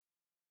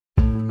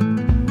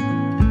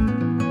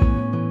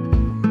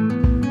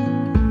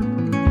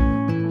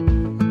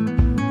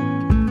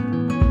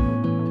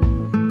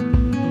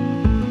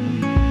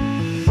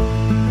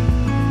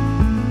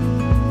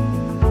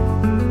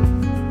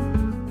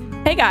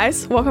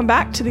guys, welcome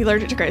back to the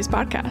Allergic to Grace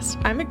podcast.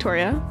 I'm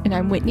Victoria. And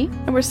I'm Whitney.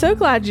 And we're so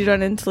glad you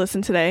joined in to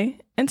listen today.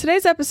 In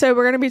today's episode,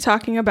 we're going to be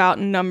talking about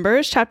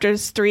Numbers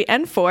chapters 3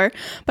 and 4.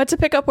 But to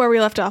pick up where we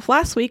left off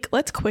last week,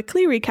 let's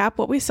quickly recap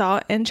what we saw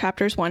in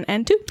chapters 1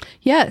 and 2.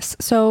 Yes.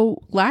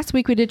 So last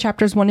week we did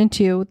chapters 1 and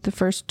 2, the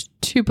first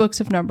two books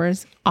of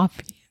Numbers,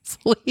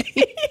 obviously.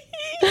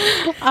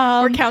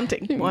 We're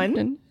counting.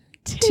 1,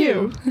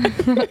 2.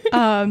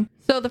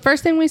 So the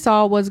first thing we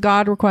saw was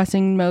God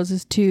requesting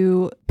Moses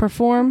to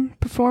perform,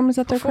 is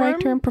that the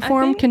correct term?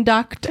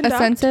 Conduct a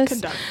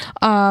census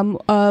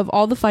of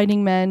all the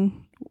fighting men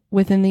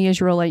within the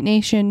Israelite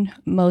nation.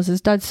 Moses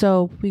did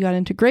so. We got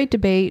into great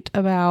debate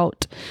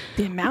about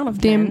the amount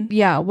of men.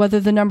 Yeah, whether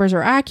the numbers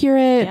are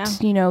accurate,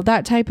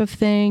 that type of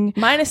thing.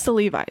 Minus the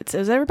Levites. It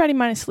was everybody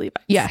minus the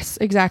Levites. Yes,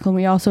 exactly. And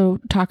we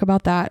also talk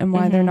about that and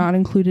why they're not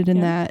included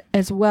in that,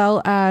 as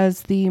well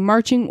as the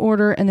marching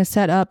order and the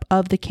setup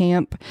of the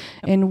camp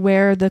and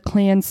where the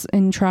clans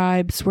and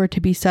tribes were to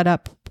be set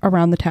up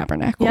around the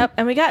tabernacle. Yep.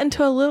 And we got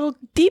into a little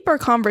deeper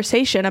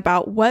conversation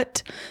about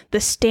what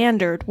the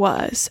standard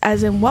was,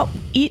 as in what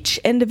each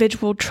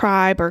individual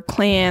tribe or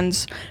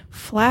clan's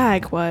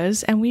flag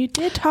was. And we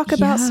did talk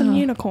about some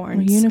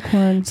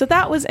unicorns. So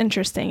that was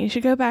interesting. You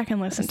should go back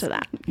and listen to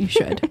that. You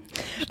should.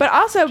 But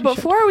also,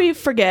 before we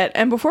forget,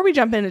 and before we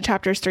jump into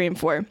chapters 3 and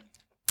 4,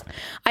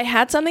 I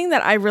had something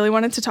that I really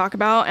wanted to talk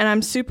about, and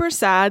I'm super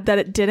sad that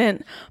it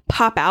didn't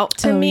pop out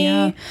to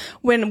me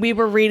when we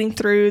were reading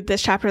through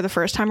this chapter the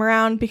first time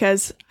around,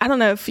 because I don't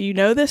know if you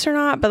know this or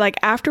not, but like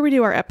after we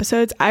do our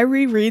episodes, I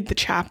reread the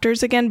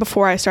chapters again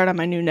before I start on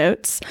my new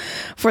notes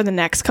for the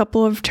next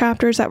couple of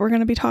chapters that we're going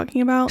to be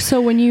talking about.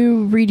 So when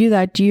you redo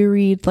that, do you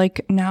read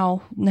like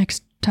now,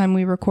 next time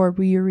we record,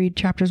 will you read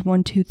chapters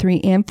 1, 2,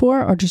 3, and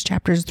 4, or just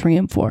chapters 3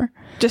 and 4?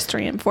 Just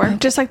 3 and 4,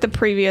 just like the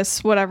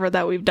previous whatever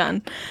that we've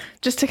done,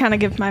 just to kind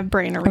of give my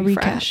brain a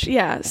refresh.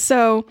 Yeah.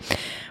 So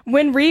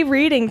when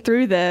rereading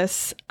through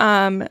this,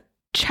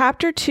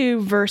 chapter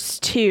 2, verse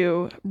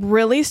 2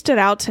 really stood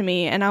out to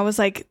me, and I was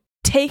like,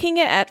 taking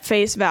it at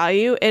face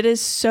value, it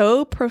is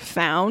so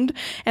profound,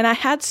 and I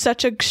had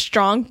such a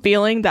strong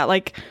feeling that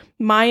like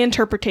my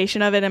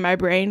interpretation of it in my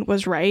brain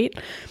was right.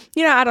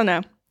 I don't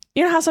know.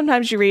 You know how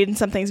sometimes you read and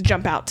some things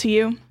jump out to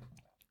you?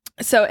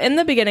 So in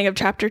the beginning of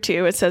chapter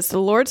 2, it says, "The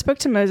Lord spoke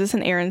to Moses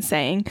and Aaron,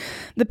 saying,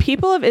 the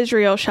people of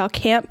Israel shall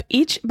camp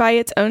each by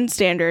its own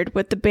standard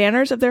with the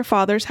banners of their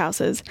fathers'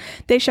 houses.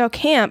 They shall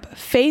camp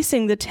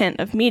facing the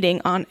tent of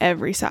meeting on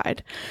every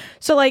side."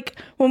 So like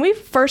when we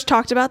first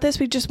talked about this,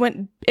 we just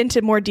went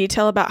into more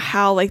detail about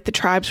how like the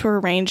tribes were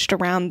arranged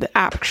around the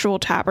actual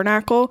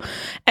tabernacle.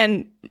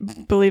 And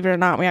believe it or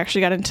not, we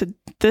actually got into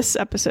this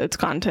episode's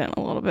content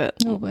a little bit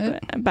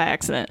by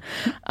accident.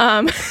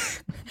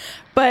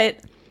 But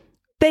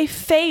they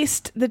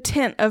faced the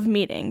tent of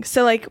meeting.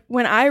 So like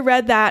when I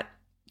read that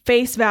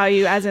face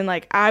value, as in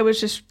like, I was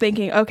just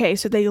thinking, okay,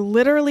 so they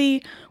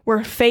literally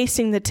were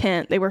facing the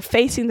tent. They were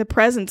facing the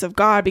presence of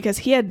God because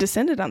he had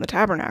descended on the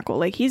tabernacle.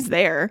 Like he's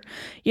there,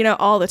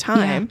 all the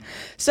time. Yeah.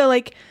 So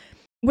like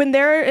when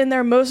they're in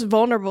their most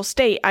vulnerable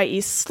state,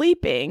 i.e.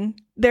 sleeping,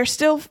 they're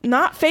still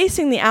not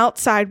facing the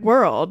outside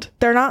world.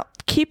 They're not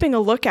keeping a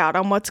lookout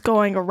on what's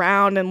going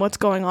around and what's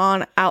going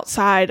on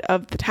outside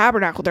of the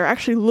tabernacle. They're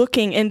actually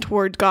looking in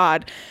toward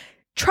God,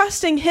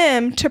 trusting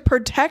him to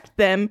protect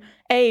them,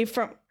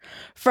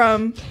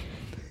 from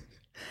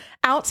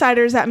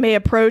outsiders that may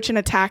approach and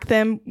attack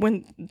them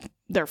when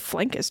their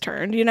flank is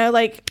turned, and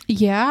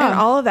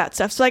all of that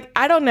stuff. So like,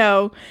 I don't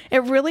know,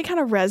 it really kind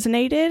of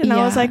resonated, and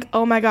I was like,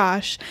 oh my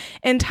gosh,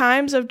 in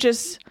times of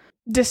just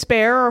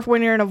despair, or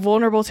when you're in a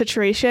vulnerable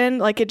situation,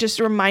 like it just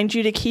reminds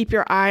you to keep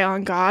your eye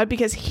on God,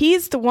 because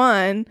he's the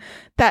one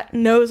that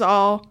knows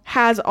all,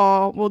 has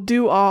all, will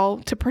do all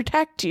to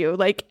protect you.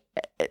 Like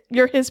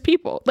you're his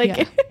people,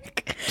 like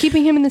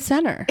keeping him in the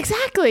center.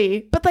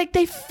 Exactly. But like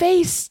they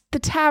face the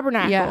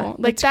tabernacle.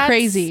 Like that's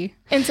crazy,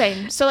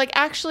 insane. So like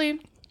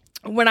actually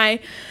when I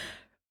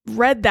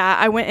read that,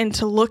 I went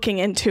into looking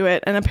into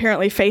it, and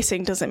apparently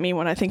facing doesn't mean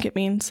what I think it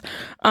means.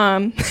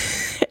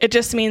 It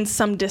just means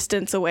some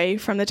distance away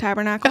from the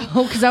tabernacle.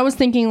 Oh, because I was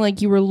thinking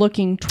like you were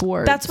looking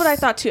towards. That's what I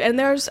thought too. And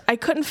I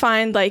couldn't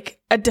find like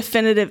a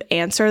definitive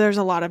answer. There's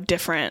a lot of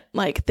different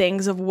like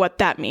things of what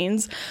that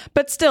means.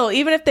 But still,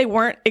 even if they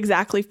weren't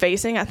exactly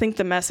facing, I think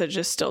the message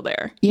is still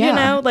there.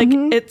 Yeah.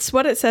 It's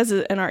what it says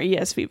in our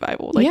ESV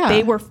Bible. Like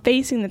they were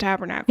facing the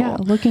tabernacle. Yeah,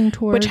 looking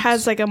towards. Which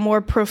has like a more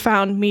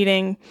profound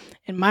meaning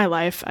in my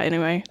life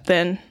anyway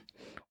than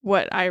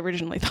what I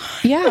originally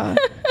thought. Yeah.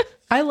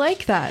 I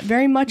like that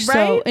very much. Right?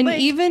 So. And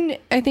even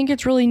I think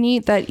it's really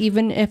neat that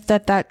even if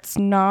that's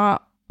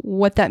not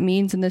what that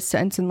means in this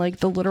sense, and like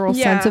the literal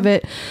sense of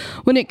it,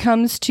 when it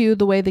comes to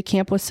the way the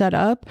camp was set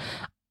up,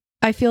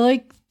 I feel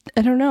like,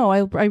 I don't know,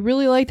 I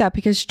really like that,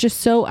 because it's just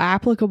so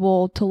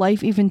applicable to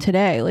life even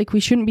today. Like we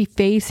shouldn't be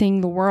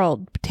facing the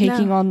world,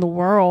 taking on the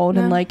world,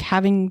 and like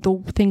having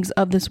the things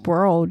of this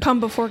world come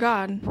before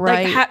God.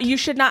 Right. Like you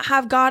should not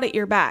have God at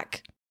your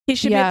back. He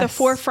should be at the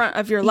forefront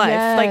of your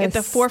life, like at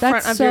the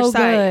forefront of your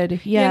sight.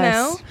 Good.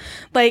 Yes.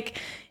 Like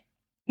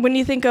when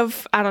you think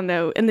of, I don't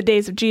know, in the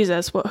days of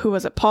Jesus, who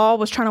was it? Paul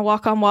was trying to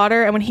walk on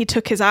water, and when he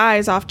took his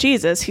eyes off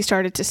Jesus, he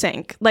started to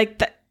sink. Like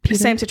the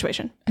same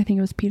situation. I think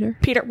it was Peter.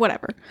 Peter,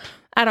 whatever.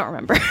 I don't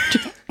remember.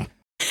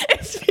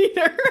 It's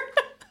Peter.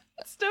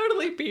 It's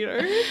totally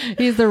Peter.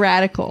 He's the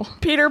radical.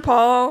 Peter,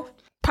 Paul,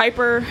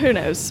 Piper, who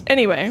knows?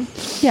 Anyway.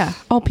 Yeah,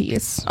 all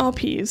P's. All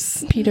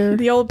P's. Peter.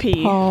 The old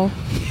P. Paul.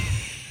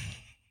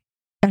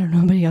 I don't know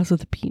anybody else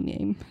with a P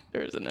name.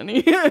 There isn't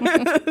any.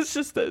 It's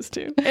just those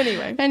two.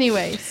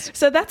 Anyways.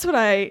 So that's what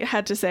I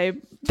had to say.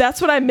 That's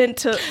what I meant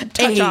to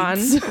touch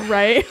AIDS. on,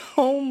 right?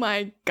 Oh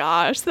my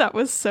gosh, that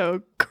was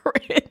so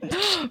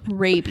cringe.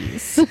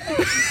 Rabies.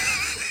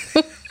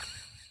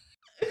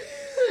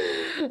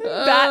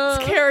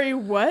 That's Carrie,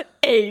 what?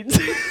 AIDS.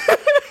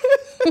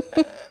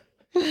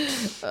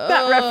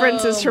 That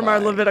reference is from our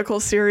Levitical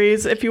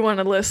series. If you want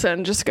to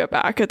listen, just go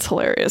back. It's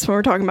hilarious when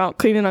we're talking about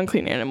clean and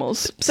unclean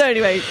animals. So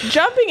anyway,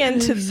 jumping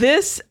into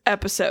this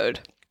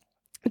episode,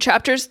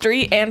 chapters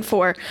 3 and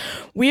 4,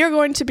 we are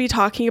going to be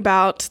talking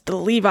about the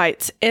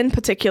Levites in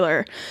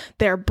particular,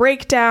 their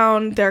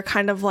breakdown, their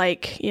kind of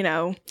like,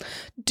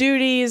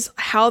 duties,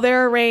 how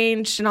they're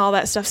arranged and all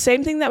that stuff.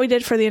 Same thing that we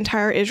did for the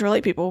entire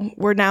Israelite people.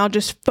 We're now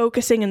just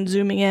focusing and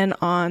zooming in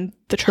on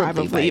the tribe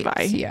of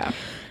Levi. Yeah.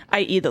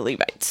 i.e. the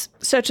Levites.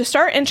 So to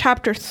start in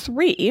chapter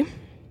 3,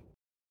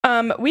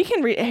 we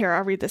can read here.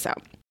 I'll read this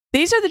out.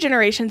 These are the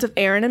generations of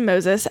Aaron and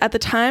Moses at the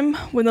time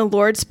when the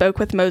Lord spoke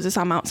with Moses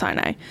on Mount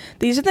Sinai.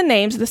 These are the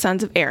names of the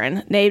sons of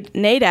Aaron: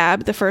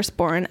 Nadab, the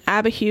firstborn,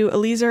 Abihu,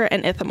 Eleazar,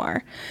 and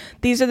Ithamar.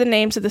 These are the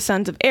names of the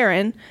sons of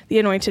Aaron, the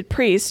anointed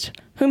priest,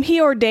 whom he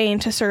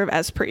ordained to serve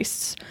as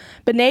priests.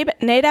 But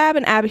Nadab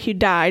and Abihu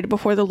died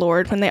before the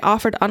Lord when they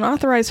offered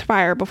unauthorized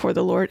fire before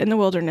the Lord in the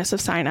wilderness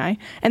of Sinai,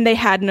 and they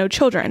had no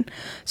children.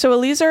 So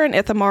Eleazar and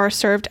Ithamar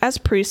served as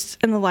priests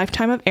in the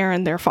lifetime of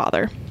Aaron, their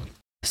father.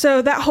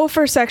 So that whole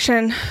first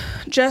section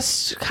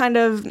just kind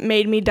of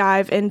made me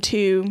dive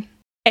into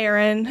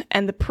Aaron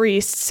and the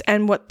priests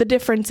and what the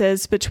difference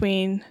is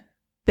between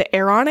the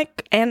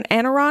Aaronic and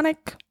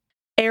Aaronic,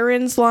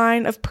 Aaron's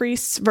line of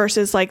priests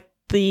versus like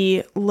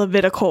the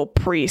Levitical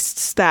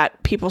priests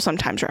that people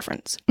sometimes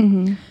reference.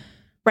 Mm-hmm.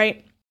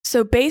 Right?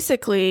 So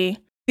basically,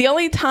 the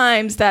only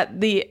times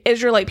that the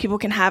Israelite people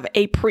can have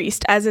a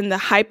priest, as in the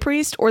high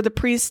priest or the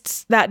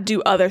priests that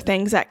do other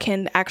things that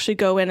can actually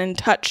go in and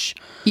touch,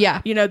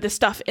 the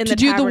stuff in the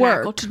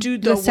tabernacle, to do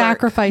the work,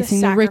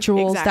 sacrificing, the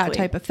rituals, exactly. That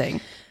type of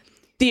thing.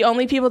 The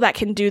only people that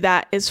can do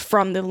that is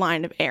from the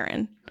line of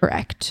Aaron.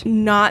 Correct.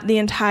 Not the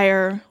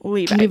entire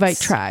Levite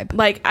tribe.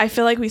 Like, I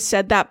feel like we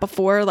said that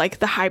before, like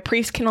the high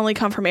priest can only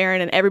come from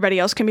Aaron and everybody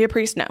else can be a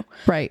priest. No.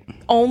 Right.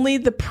 Only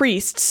the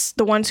priests,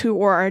 the ones who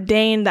were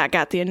ordained, that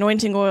got the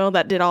anointing oil,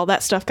 that did all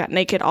that stuff, got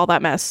naked, all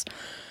that mess.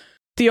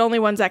 The only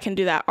ones that can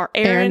do that are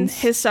Aaron,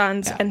 his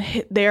sons,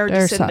 and their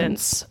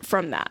descendants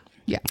from that.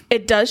 Yeah.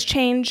 It does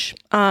change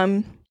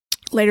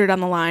later down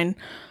the line,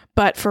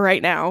 but for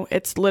right now,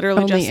 it's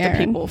literally only just Aaron.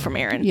 the people from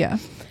Aaron. Yeah.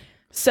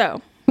 So...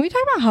 Can we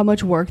talk about how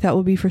much work that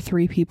would be for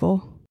 3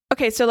 people?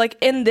 Okay, so like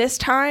in this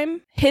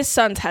time, his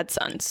sons had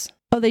sons.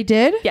 Oh, they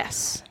did?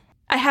 Yes.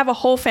 I have a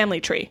whole family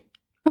tree.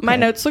 Okay. My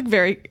notes look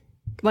very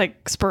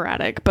like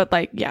sporadic, but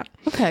like, yeah.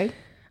 Okay.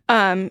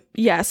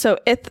 Yeah, so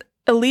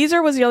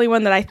Eleazar was the only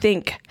one that I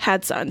think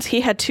had sons.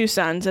 He had 2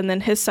 sons, and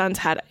then his sons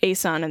had a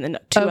son and then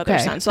 2 other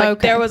sons. So like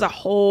there was a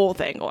whole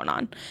thing going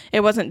on.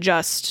 It wasn't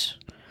just...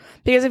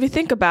 Because if you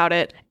think about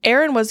it,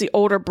 Aaron was the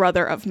older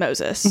brother of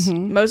Moses.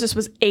 Mm-hmm. Moses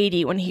was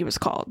 80 when he was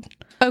called.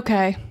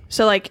 Okay.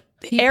 So like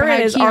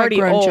Aaron is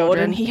already old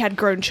and he had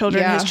grown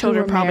children. His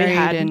children probably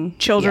had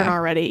children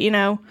already,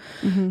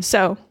 Mm-hmm.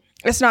 So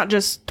it's not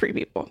just 3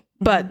 people.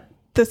 Mm-hmm. But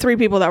the 3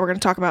 people that we're going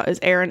to talk about is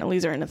Aaron,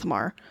 Eleazar, and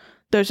Ithamar.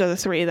 Those are the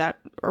 3 that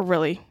are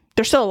really,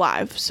 they're still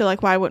alive. So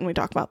like, why wouldn't we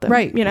talk about them?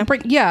 Right.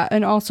 Yeah.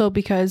 And also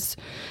because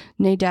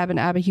Nadab and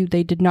Abihu,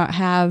 they did not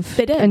have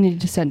any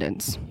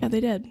descendants. Yeah, they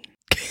did.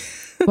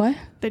 What?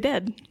 They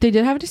did. They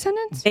did have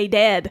descendants? They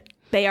did.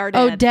 They are dead.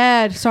 Oh,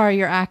 dead. Sorry,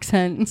 your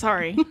accent.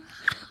 Sorry.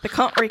 The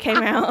country came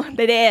out.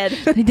 They did.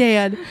 They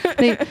did.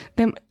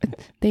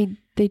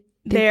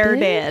 They're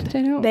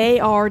dead.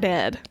 They are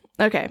dead.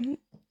 Okay.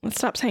 Let's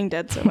stop saying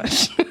dead so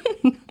much.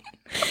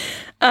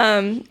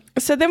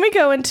 So then we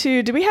go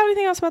into, do we have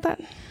anything else about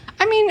that?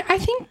 I mean, I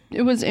think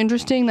it was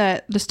interesting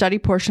that the study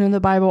portion of the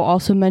Bible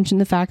also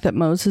mentioned the fact that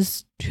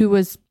Moses, who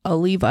was a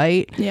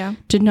Levite,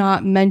 did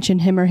not mention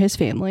him or his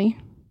family.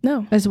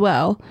 No. As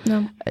well.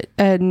 No.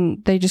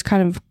 And they just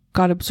kind of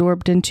got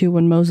absorbed into,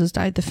 when Moses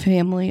died, the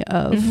family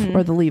of,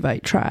 or the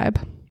Levite tribe.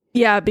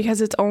 Yeah, because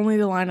it's only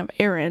the line of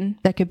Aaron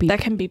that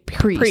can be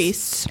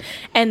priests.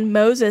 And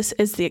Moses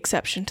is the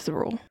exception to the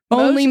rule.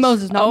 Only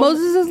Moses, not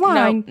Moses'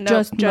 line,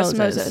 just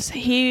Moses.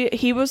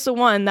 He was the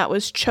one that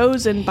was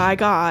chosen by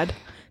God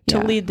to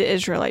lead the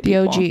Israelite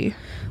people. The OG.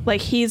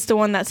 Like, he's the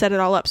one that set it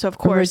all up. So, of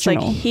course, like,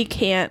 he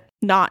can't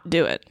not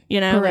do it, you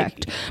know?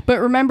 Correct. But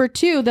remember,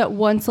 too, that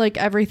once, like,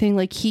 everything,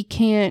 like, he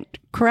can't,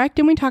 correct?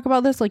 Didn't we talk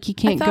about this? Like, he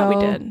can't go. We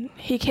did.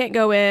 He can't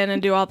go in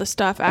and do all the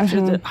stuff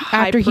after the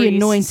high after priest, he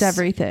anoints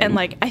everything. And,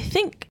 like, I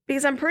think,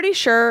 because I'm pretty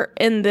sure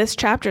in this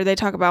chapter, they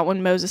talk about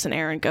when Moses and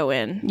Aaron go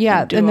in.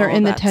 Yeah, and they're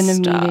in the tent of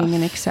meeting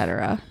and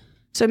etc.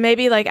 So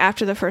maybe, like,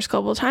 after the first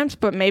couple of times,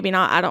 but maybe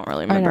not. I don't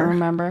really remember. I don't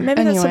remember.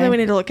 Maybe that's something we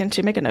need to look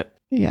into. Make a note.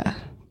 Yeah.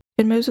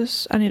 In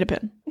Moses, I need a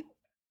pen.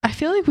 I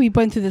feel like we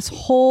went through this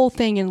whole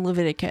thing in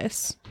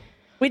Leviticus.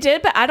 We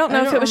did, but I don't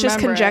know if it was just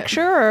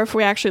conjecture or if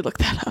we actually looked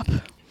that up.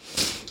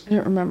 I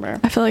don't remember.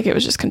 I feel like it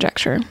was just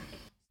conjecture.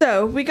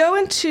 So we go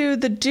into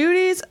the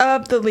duties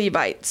of the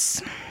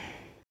Levites.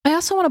 I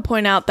also want to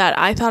point out that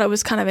I thought it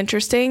was kind of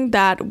interesting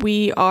that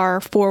we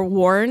are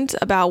forewarned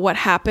about what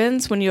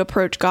happens when you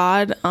approach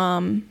God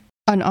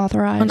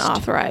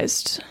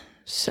unauthorized.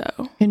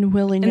 So in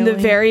willy-nilly. In the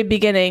very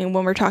beginning,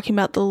 when we're talking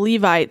about the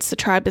Levites, the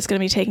tribe that's going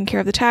to be taking care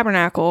of the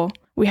tabernacle,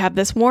 we have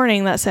this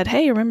warning that said,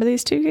 hey, remember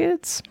these 2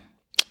 kids?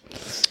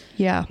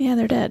 Yeah,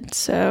 they're dead.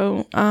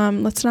 So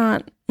let's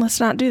not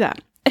do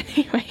that.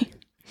 Anyway,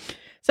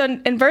 so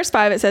in verse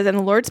 5 it says, and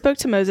the Lord spoke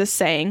to Moses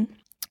saying,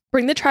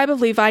 bring the tribe of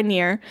Levi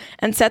near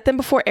and set them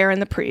before Aaron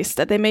the priest,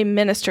 that they may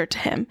minister to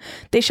him.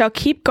 They shall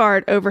keep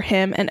guard over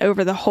him and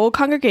over the whole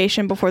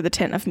congregation before the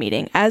tent of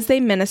meeting, as they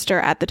minister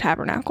at the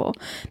tabernacle.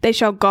 They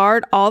shall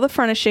guard all the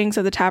furnishings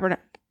of the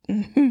tabernacle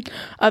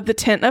of the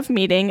tent of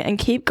meeting, and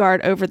keep guard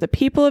over the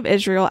people of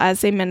Israel as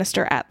they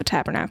minister at the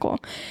tabernacle.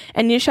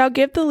 And you shall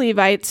give the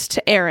Levites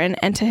to Aaron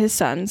and to his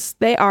sons.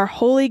 They are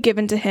wholly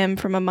given to him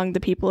from among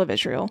the people of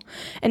Israel.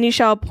 And you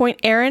shall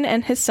appoint Aaron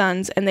and his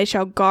sons, and they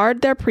shall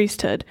guard their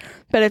priesthood.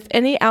 But if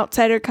any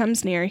outsider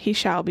comes near, he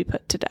shall be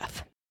put to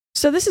death.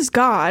 So this is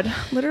God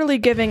literally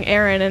giving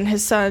Aaron and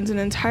his sons an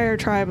entire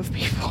tribe of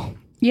people.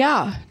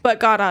 Yeah.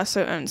 But God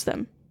also owns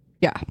them.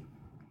 Yeah.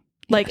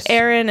 Like, yes.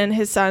 Aaron and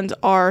his sons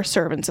are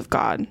servants of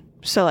God.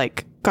 So,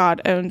 like,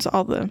 God owns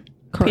all the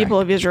people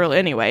of Israel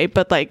anyway.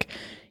 But, like,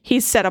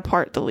 he's set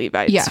apart the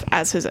Levites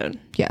as his own.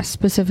 Yeah,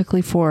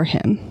 specifically for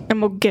him. And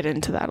we'll get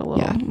into that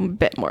a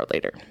bit more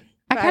later.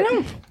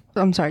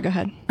 I'm sorry, go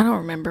ahead. I don't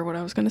remember what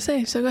I was going to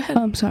say, so go ahead.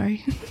 I'm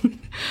sorry.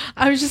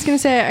 I was just going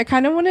to say, I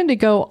kind of wanted to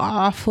go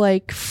off,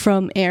 like,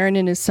 from Aaron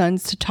and his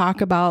sons to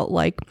talk about,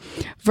 like,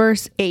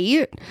 verse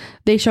 8.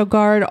 They shall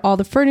guard all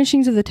the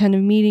furnishings of the tent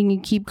of meeting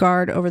and keep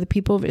guard over the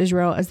people of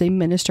Israel as they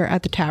minister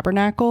at the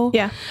tabernacle.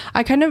 Yeah.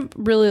 I kind of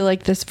really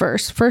like this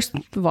verse. First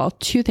of all,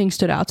 2 things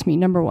stood out to me.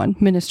 Number 1,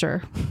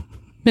 ministering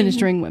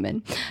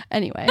women.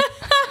 Anyway.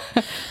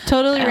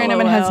 Totally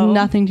random and has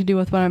nothing to do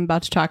with what I'm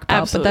about to talk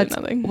about. Absolutely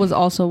but nothing. Was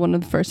also one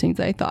of the first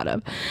things I thought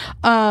of.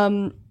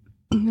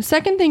 The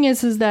second thing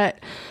is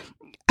that,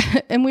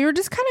 and we were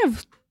just kind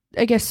of,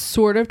 I guess,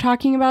 sort of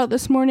talking about it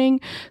this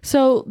morning.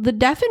 So the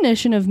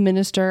definition of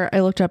minister I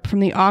looked up from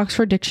the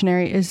Oxford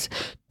Dictionary is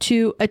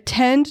to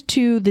attend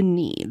to the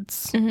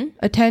needs. Mm-hmm.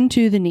 Attend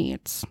to the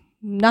needs.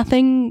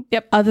 Nothing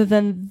other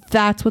than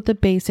that's what the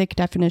basic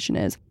definition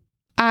is.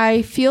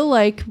 I feel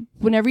like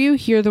whenever you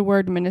hear the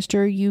word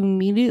minister, you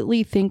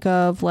immediately think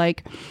of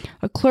like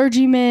a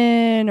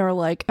clergyman or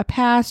like a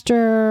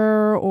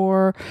pastor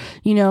or,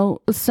 you know,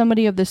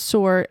 somebody of this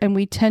sort. And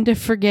we tend to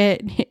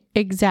forget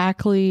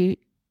exactly,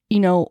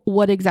 you know,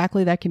 what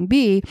exactly that can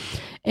be.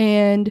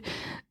 And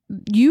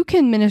you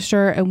can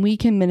minister and we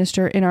can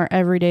minister in our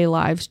everyday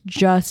lives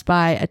just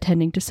by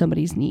attending to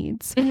somebody's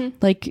needs. Mm-hmm.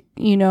 Like,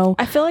 you know,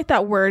 I feel like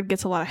that word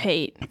gets a lot of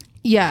hate.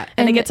 Yeah.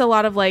 And it gets a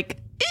lot of like,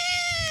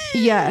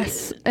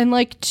 yes. And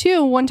like,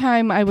 too, one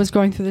time I was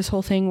going through this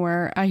whole thing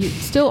where I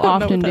still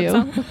often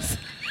do.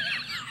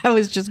 I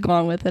was just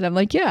going with it. I'm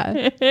like,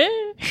 yeah.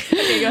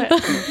 Okay, go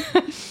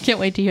ahead. Can't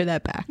wait to hear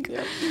that back.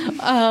 Yep.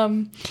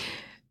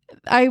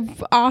 I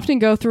often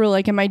go through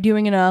like, am I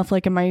doing enough?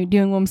 Like, am I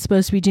doing what I'm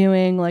supposed to be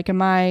doing? Like,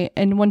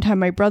 and one time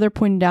my brother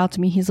pointed out to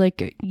me, he's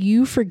like,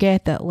 you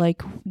forget that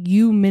like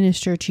you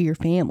minister to your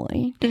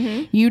family.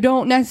 Mm-hmm. You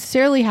don't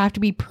necessarily have to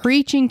be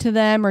preaching to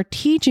them or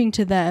teaching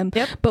to them,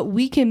 but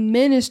we can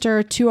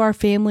minister to our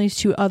families,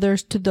 to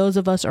others, to those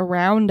of us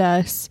around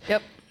us.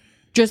 Yep.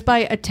 Just by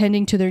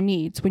attending to their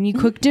needs. When you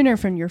cook dinner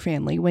for your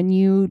family, when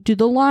you do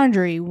the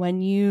laundry,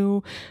 when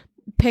you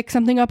pick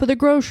something up at the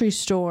grocery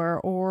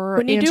store, or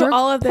when you answer do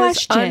all of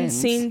questions.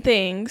 Those unseen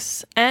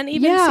things and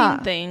even seen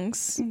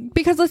things.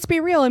 Because let's be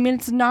real. I mean,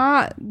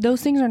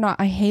 those things are not,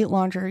 I hate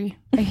laundry.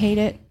 I hate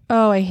it.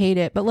 Oh, I hate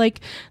it. But like,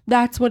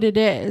 that's what it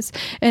is.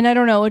 And I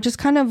don't know. It just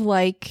kind of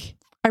like,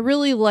 I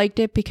really liked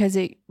it because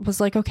it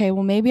was like, okay,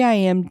 well, maybe I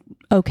am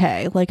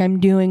okay. Like I'm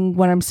doing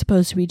what I'm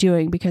supposed to be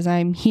doing because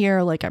I'm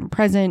here. Like I'm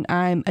present.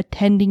 I'm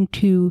attending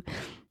to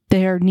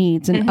their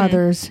needs and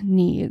others'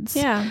 needs.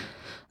 Yeah.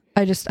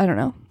 I don't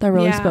know. That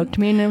really spoke to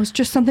me, and it was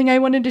just something I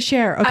wanted to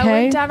share. Okay. I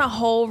went down a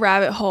whole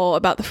rabbit hole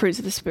about the fruits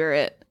of the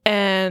Spirit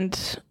and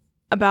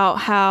about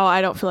how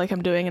I don't feel like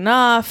I'm doing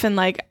enough. And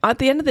like at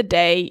the end of the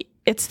day,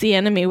 it's the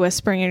enemy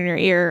whispering in your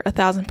ear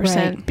 1,000%.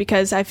 Right.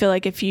 Because I feel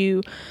like if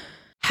you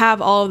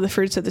have all of the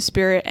fruits of the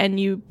Spirit and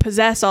you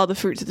possess all the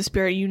fruits of the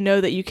Spirit, you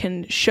know that you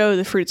can show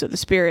the fruits of the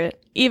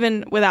Spirit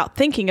even without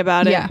thinking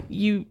about it.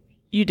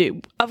 You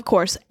do. Of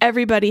course,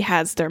 everybody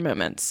has their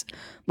moments.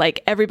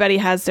 Like, everybody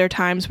has their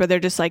times where they're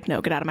just like,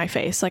 no, get out of my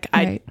face. Like,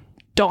 I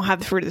don't have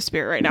the fruit of the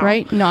Spirit right now.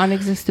 Right?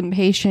 Non-existent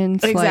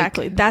patience.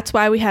 Exactly. That's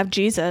why we have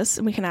Jesus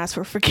and we can ask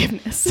for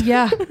forgiveness.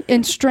 Yeah.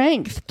 And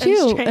strength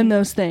too in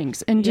those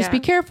things. And just be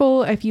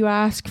careful if you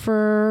ask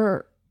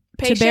for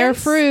patience. To bear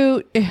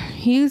fruit,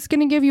 he's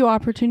going to give you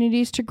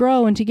opportunities to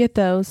grow and to get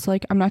those.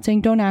 Like, I'm not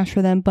saying don't ask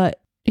for them, but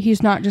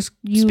he's not just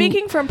you.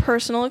 Speaking from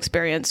personal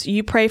experience,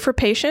 you pray for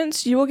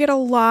patience, you will get a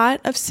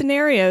lot of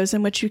scenarios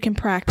in which you can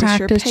practice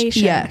your patience.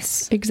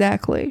 Yes,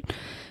 exactly.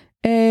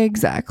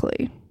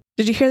 Exactly.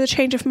 Did you hear the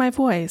change of my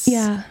voice?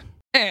 Yeah.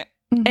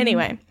 Mm-hmm.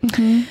 Anyway,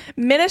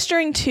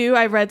 ministering to,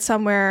 I read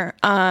somewhere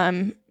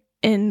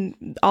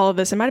in all of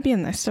this, it might be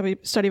in the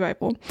study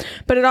Bible,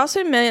 but it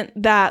also meant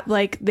that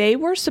like they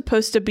were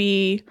supposed to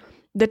be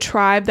the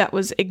tribe that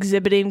was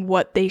exhibiting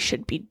what they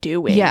should be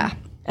doing. Yeah.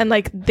 And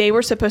like they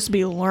were supposed to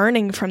be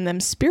learning from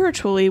them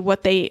spiritually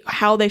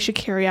how they should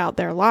carry out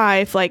their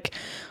life, like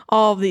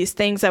all of these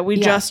things that we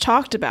just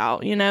talked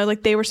about, you know,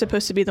 like they were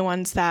supposed to be the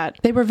ones that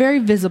they were very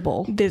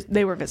visible.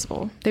 They were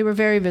visible. They were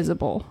very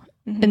visible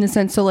in the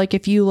sense. So like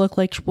if you look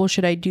like, well,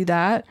 should I do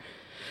that?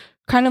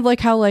 Kind of like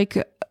how like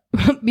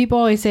people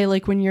always say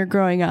like when you're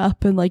growing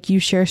up and like you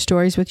share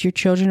stories with your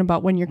children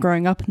about when you're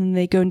growing up and then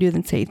they go and do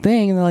the same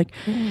thing and they're like,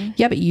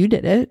 yeah, but you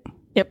did it.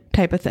 Yep.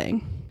 Type of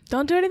thing.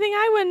 Don't do anything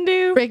I wouldn't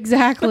do.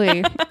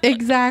 Exactly.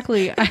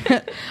 Exactly.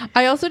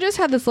 I also just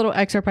had this little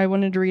excerpt I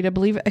wanted to read.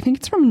 I think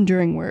it's from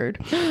Enduring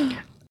Word.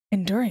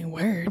 Enduring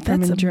Word. From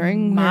That's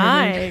Enduring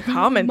my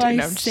commentary.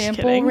 My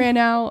sample ran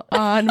out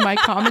on my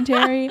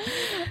commentary.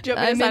 Do you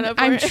want me to sign up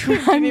for it?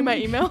 Do you need my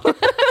email?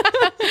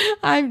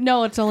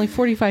 No, it's only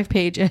 45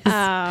 pages. Oh,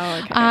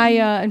 okay. I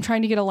am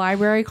trying to get a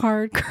library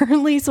card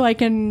currently so I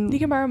can, you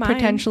can borrow mine.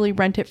 Potentially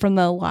rent it from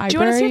the library. Do you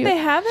want to see if they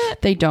have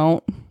it? They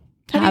don't.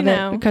 Have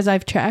it because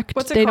I've checked.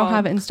 What's it they called? Don't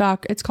have it in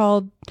stock. I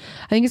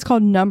think it's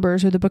called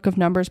Numbers, or the Book of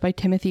Numbers by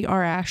Timothy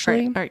R.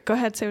 Ashley. All right, go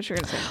ahead, say what you're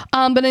gonna say.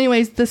 But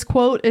anyways, this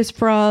quote is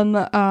from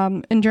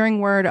Enduring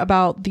Word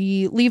about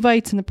the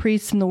Levites and the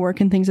priests and the work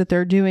and things that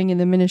they're doing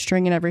and the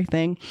ministering and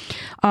everything.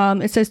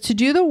 It says, to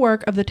do the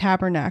work of the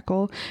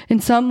tabernacle, in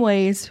some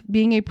ways,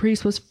 being a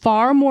priest was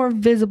far more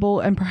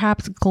visible and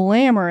perhaps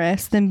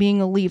glamorous than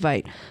being a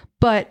Levite.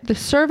 But the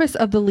service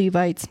of the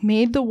Levites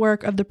made the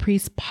work of the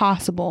priests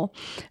possible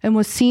and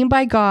was seen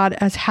by God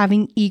as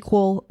having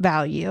equal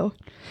value.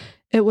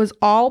 It was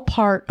all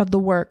part of the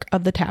work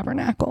of the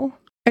tabernacle.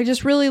 I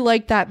just really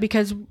like that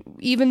because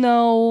even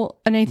though,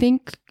 and I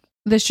think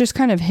this just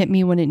kind of hit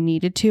me when it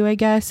needed to, I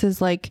guess,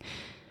 is like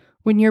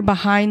when you're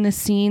behind the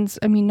scenes.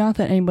 I mean, not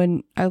that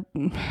I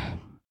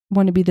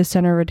want to be the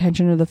center of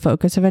attention or the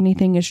focus of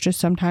anything. It's just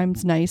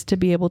sometimes nice to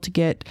be able to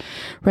get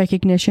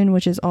recognition,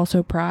 which is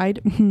also pride.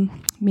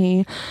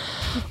 Me.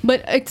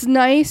 But it's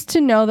nice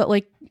to know that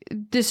like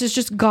this is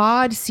just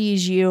God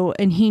sees you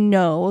and he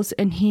knows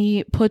and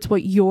he puts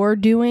what you're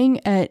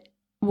doing at,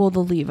 well,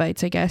 the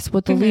Levites, I guess,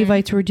 what the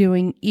Levites were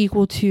doing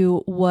equal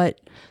to what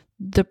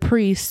the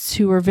priests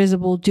who were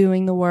visible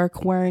doing the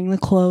work, wearing the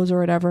clothes or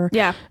whatever.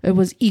 Yeah. It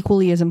was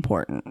equally as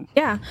important.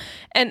 Yeah.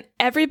 And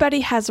everybody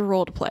has a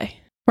role to play.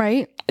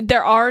 Right?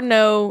 There are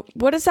no,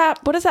 what is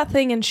that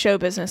thing in show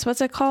business?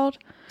 What's it called?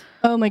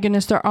 Oh my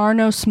goodness, there are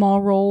no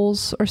small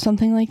roles or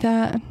something like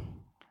that.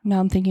 Now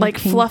I'm thinking like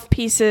fluff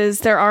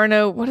pieces. There are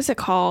no, what is it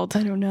called?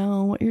 I don't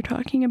know what you're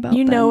talking about.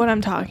 You know what I'm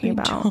talking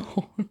about.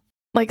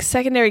 Like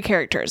secondary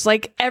characters.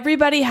 Like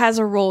everybody has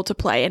a role to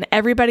play and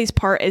everybody's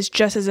part is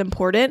just as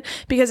important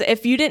because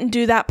if you didn't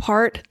do that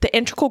part, the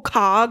integral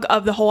cog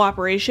of the whole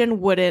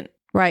operation wouldn't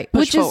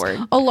push forward.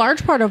 Is a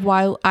large part of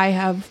why I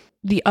have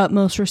the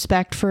utmost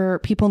respect for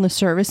people in the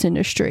service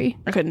industry.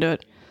 I couldn't do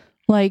it.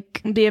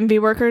 Like DMV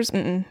workers?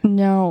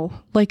 No.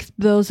 Like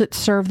those that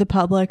serve the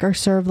public or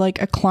serve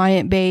like a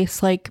client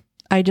base. Like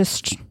I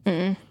just...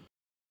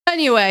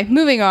 Anyway,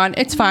 moving on.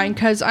 It's fine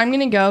because I'm going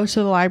to go to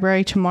the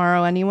library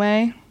tomorrow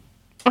anyway.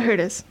 Oh, here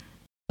it is.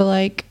 But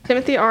like...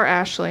 Timothy R.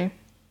 Ashley.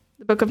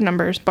 The Book of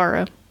Numbers.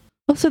 Borrow.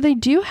 Oh, so they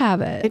do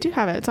have it. They do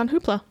have it. It's on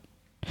Hoopla.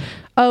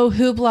 Oh,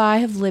 Hoopla. I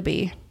have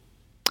Libby.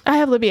 I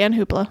have Libby and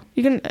Hoopla.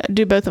 You can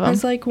do both of them.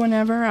 It's like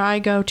whenever I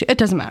go to... It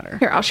doesn't matter.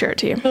 Here, I'll share it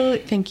to you. Oh,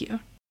 thank you.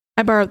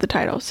 I borrowed the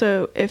title,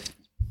 so if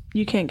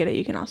you can't get it,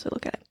 you can also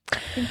look at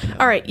it.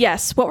 All right,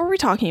 yes. What were we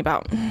talking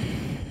about?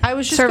 I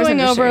was just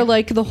going over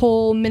like the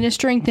whole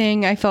ministering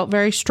thing. I felt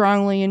very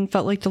strongly and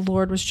felt like the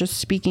Lord was just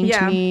speaking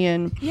to me.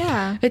 And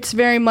it's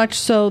very much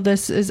so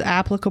this is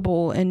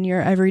applicable in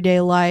your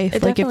everyday life.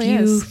 It like if you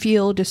is.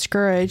 feel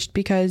discouraged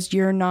because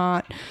you're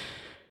not,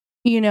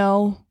 you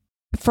know,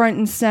 front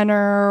and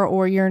center,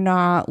 or you're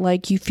not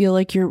like you feel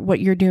like what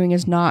you're doing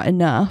is not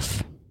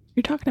enough.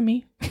 You're talking to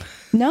me?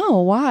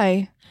 No,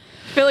 why?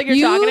 I feel like you're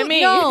talking to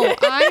me. No,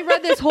 I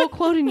read this whole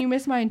quote and you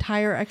missed my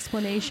entire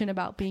explanation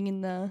about being in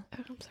the...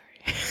 Oh, I'm sorry.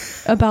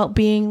 about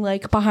being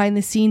like behind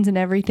the scenes and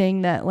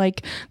everything, that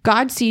like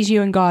God sees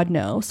you and God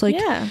knows. Like,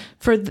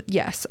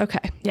 yes.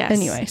 Okay. Yes.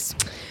 Anyways.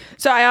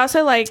 So I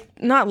also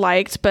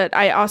but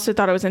I also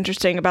thought it was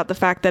interesting about the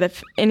fact that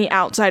if any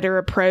outsider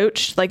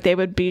approached, like they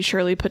would be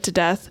surely put to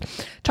death.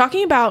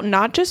 Talking about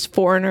not just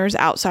foreigners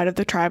outside of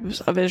the tribes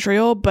of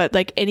Israel, but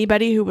like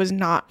anybody who was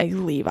not a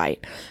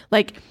Levite.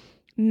 Like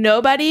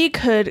nobody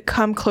could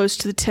come close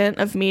to the tent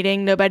of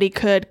meeting. Nobody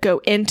could go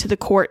into the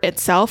court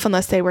itself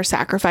unless they were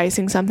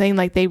sacrificing something,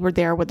 like they were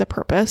there with a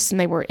purpose and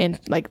they were in,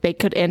 like they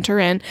could enter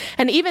in.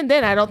 And even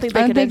then, I don't think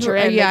they could enter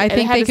in. Yeah, I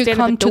think they could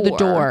come to the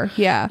door.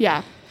 Yeah.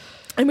 Yeah.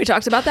 And we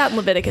talked about that in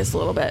Leviticus a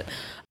little bit.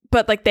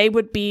 But like they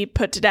would be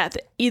put to death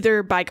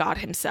either by God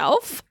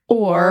himself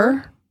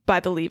or by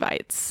the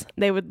Levites.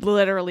 They would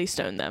literally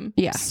stone them.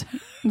 Yes.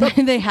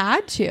 They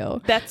had to.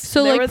 That's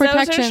so there like was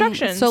protection. Those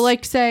instructions. So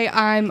like say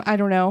I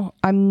don't know,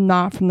 I'm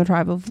not from the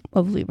tribe of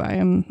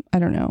Levi. I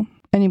don't know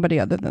anybody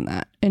other than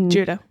that. And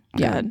Judah.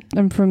 Yeah.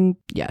 I'm from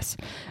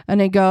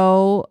and I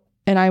go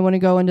and I want to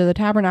go into the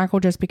tabernacle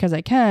just because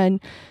I can.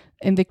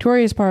 And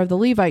Victoria's part of the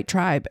Levite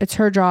tribe. It's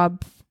her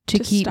job to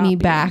keep me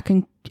back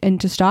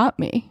and to stop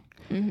me.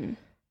 Mm-hmm.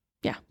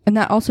 Yeah. And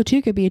that also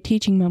too could be a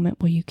teaching moment.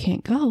 Well, you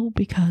can't go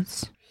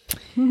because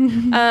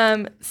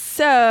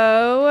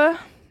so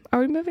are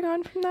we moving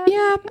on from that?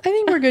 Yeah, I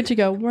think we're good to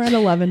go. We're at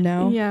 11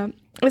 now. Yeah.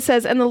 It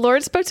says, and the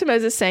Lord spoke to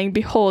Moses saying,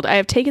 behold, I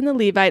have taken the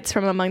Levites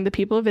from among the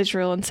people of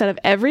Israel instead of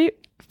every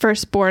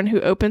firstborn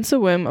who opens the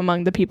womb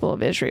among the people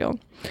of Israel.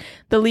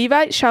 The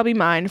Levites shall be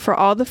mine, for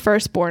all the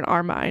firstborn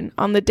are mine.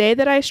 On the day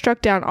that I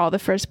struck down all the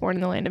firstborn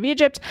in the land of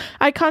Egypt,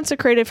 I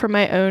consecrated for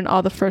my own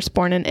all the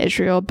firstborn in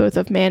Israel, both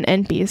of man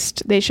and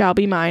beast. They shall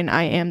be mine.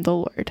 I am the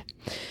Lord.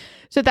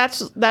 So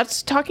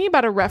that's talking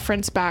about a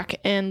reference back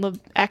in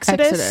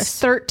Exodus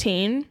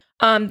 13.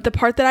 The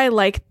part that I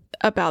like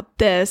about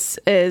this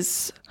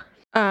is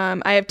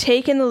I have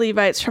taken the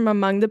Levites from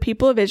among the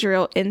people of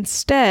Israel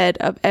instead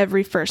of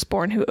every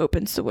firstborn who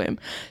opens the womb.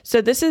 So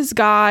this is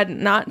God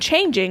not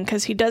changing,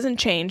 because he doesn't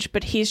change,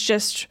 but he's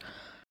just,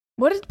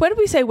 what did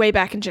we say way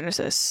back in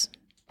Genesis?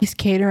 He's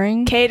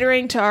catering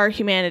to our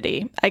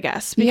humanity, I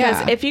guess.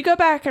 Because if you go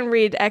back and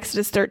read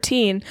Exodus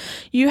 13,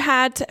 you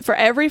had to, for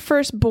every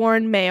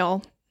firstborn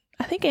male,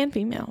 I think, and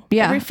female.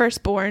 Yeah. Every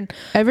firstborn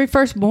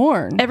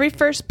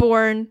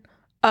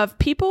of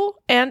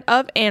people and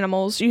of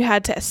animals, you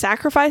had to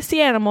sacrifice the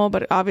animal,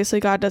 but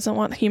obviously God doesn't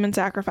want human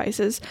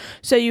sacrifices.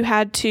 So you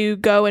had to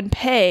go and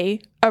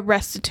pay a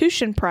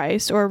restitution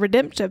price or a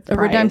redemption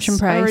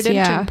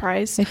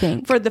price, I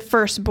think, for the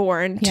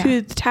firstborn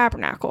to the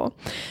tabernacle.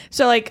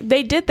 So like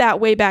they did that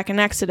way back in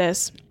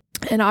Exodus,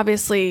 and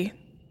obviously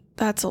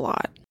that's a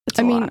lot.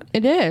 I mean,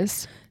 it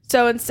is.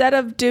 So instead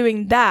of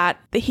doing that,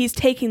 he's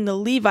taking the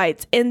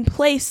Levites in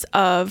place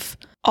of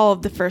all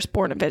of the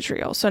firstborn of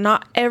Israel. So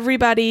not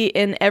everybody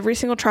in every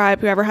single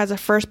tribe, whoever has a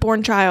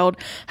firstborn child,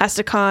 has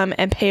to come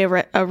and pay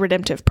a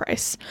redemptive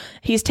price.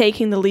 He's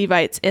taking the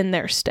Levites in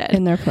their stead.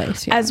 In their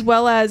place, yeah. As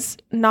well as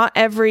not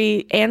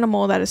every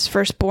animal that is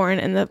firstborn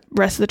in the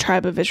rest of the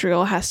tribe of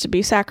Israel has to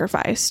be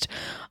sacrificed.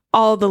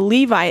 All the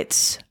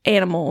Levites'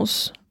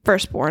 animals,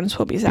 firstborns,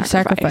 will be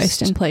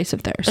sacrificed in place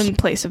of theirs.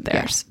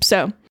 Yeah.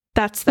 So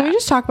that's that. Can we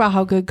just talk about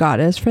how good God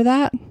is for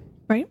that?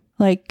 Right.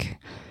 Like,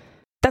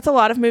 that's a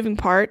lot of moving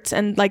parts,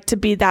 and like to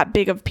be that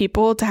big of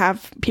people, to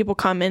have people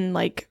come in,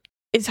 like,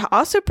 is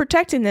also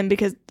protecting them,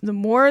 because the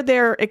more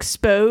they're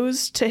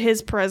exposed to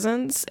his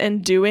presence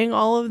and doing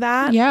all of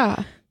that,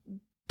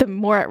 the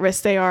more at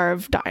risk they are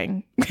of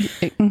dying.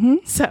 Mm-hmm.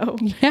 So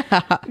you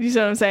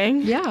know what I'm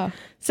saying? Yeah.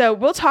 So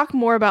we'll talk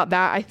more about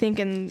that, I think,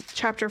 in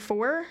chapter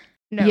 4.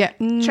 No,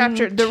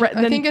 chapter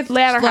I think it's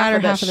latter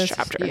half of this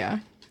chapter. Yeah.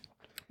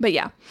 But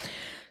yeah.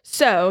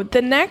 So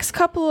the next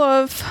couple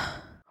of,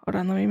 hold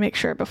on, let me make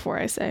sure before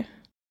I say.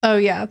 Oh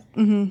yeah.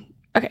 Mm-hmm.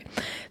 Okay.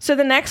 So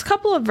the next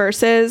couple of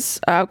verses,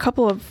 a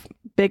couple of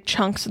big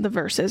chunks of the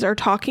verses, are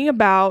talking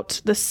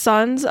about the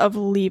sons of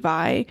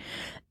Levi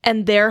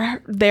and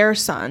their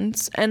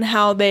sons, and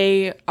how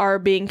they are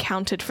being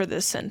counted for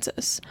this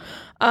census.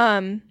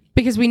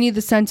 Because we need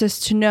the census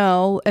to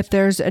know if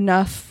there's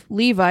enough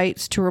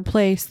Levites to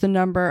replace the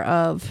number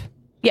of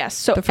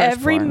so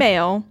every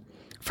male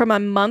from a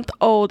month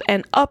old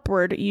and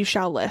upward you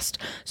shall list.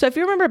 So if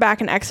you remember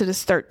back in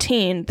Exodus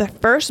 13, the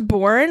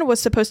firstborn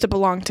was supposed to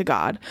belong to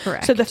God.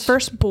 Correct. So the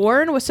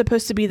firstborn was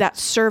supposed to be that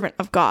servant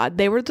of God.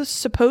 They were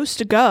supposed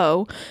to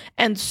go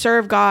and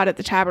serve God at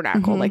the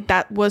tabernacle. Like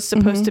that was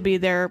supposed to be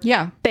their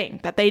thing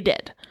that they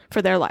did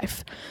for their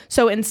life.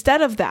 So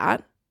instead of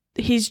that,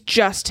 he's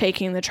just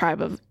taking the tribe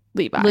of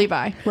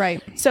Levi.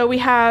 Right. So we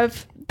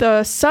have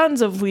the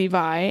sons of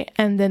Levi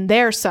and then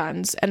their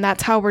sons, and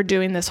that's how we're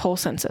doing this whole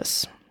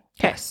census.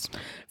 Okay. Yes.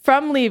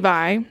 From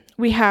Levi,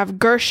 we have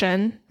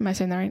Gershon. Am I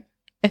saying that right?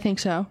 I think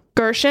so.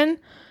 Gershon,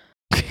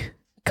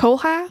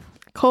 Kohath?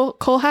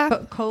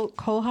 Kohath?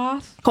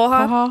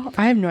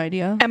 I have no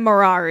idea. And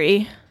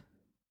Merari.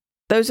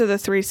 Those are the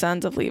 3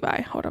 sons of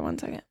Levi. Hold on one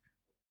second.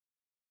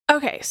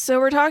 Okay, so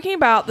we're talking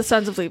about the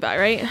sons of Levi,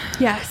 right?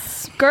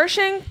 Yes.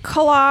 Gershon,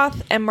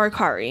 Kalath, and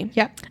Mercari.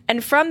 Yep.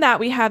 And from that,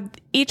 we have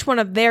each one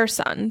of their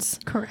sons.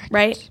 Correct.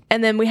 Right?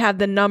 And then we have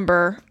the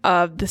number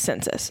of the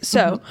census.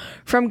 So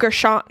from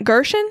Gershon,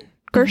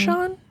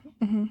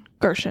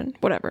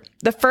 whatever.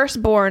 The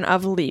firstborn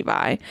of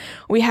Levi,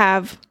 we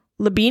have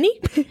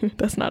Libni.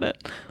 That's not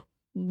it.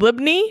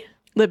 Libni.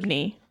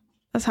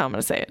 That's how I'm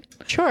going to say it.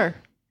 Sure.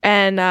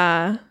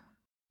 And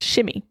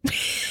Shimei.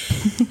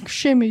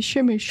 Shimmy,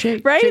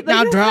 shake. Right? Shake,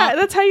 now drop.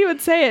 That's how you would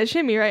say it.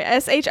 Shimei,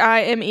 right?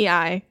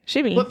 Shimei.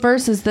 Shimei. What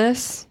verse is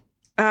this?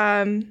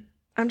 I'm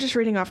just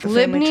reading off the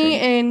family Libni tree.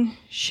 and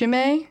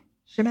Shimei.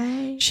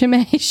 Shimei.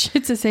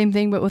 It's the same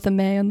thing, but with a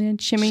may on the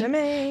end.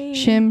 Shimei.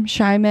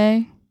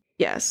 Shimei.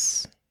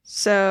 Yes.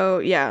 So,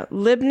 yeah.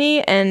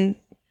 Libni and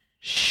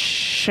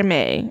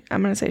Shimei.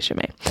 I'm going to say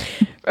Shimei.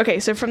 Okay,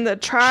 so from the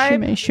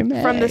tribe,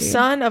 Shimei. from the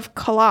son of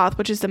Kalath,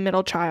 which is the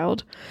middle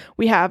child,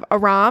 we have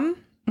Aram,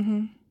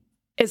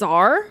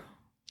 Izhar,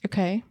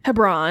 okay,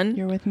 Hebron.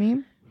 You're with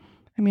me?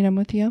 I mean, I'm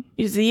with you.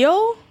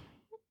 Uziel,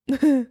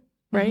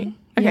 right?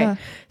 Okay. Yeah.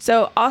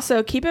 So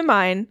also keep in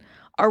mind,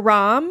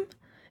 Aram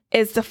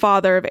is the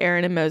father of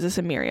Aaron and Moses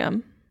and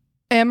Miriam.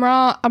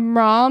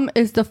 Amram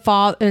is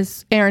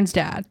is Aaron's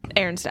dad.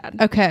 Aaron's dad.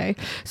 Okay.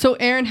 So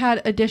Aaron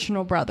had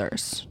additional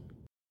brothers.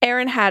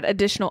 Aaron had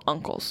additional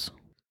uncles.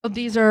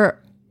 These are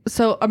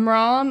so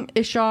Amram,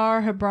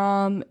 Ishar,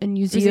 Hebron, and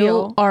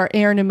Uziel are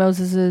Aaron and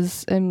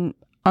Moses's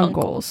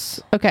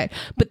uncles. Okay,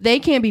 but they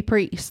can't be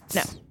priests.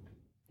 No.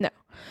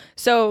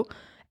 So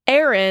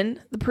Aaron,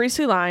 the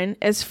priestly line,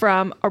 is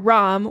from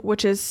Aram,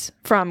 which is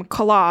from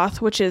Kalath,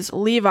 which is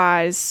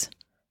Levi's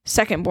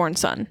second born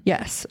son.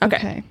 Yes.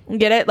 Okay.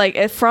 Get it? Like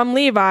if from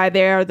Levi,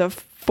 they are the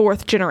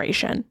fourth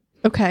generation.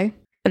 Okay.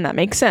 And that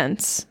makes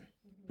sense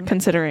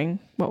considering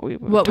what we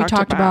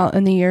talked about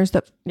in the years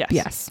that.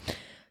 Yes.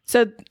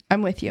 So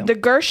I'm with you. The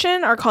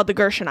Gershon are called the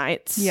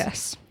Gershonites.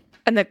 Yes.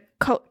 And the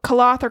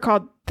Kalath are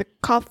called the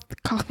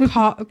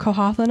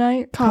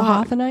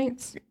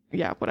Kohathanites.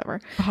 Yeah, whatever.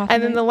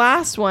 And then the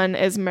last one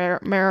is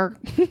Merari.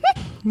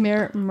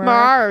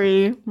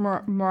 Mararnites.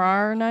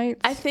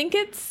 I think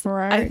it's the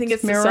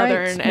Merarites?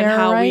 southern and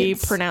how we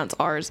pronounce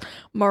ours.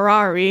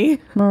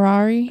 Merari.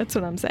 That's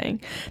what I'm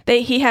saying.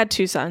 He had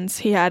two sons.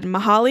 He had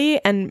Mahali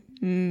and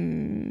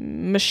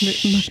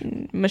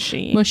Mushi.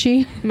 Mushi.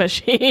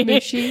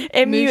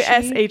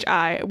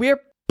 We're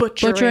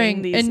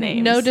butchering these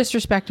names. No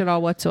disrespect at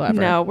all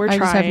whatsoever. No, we're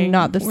trying. I just have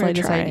not the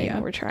slightest idea.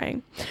 We're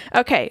trying.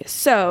 Okay,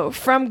 so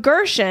from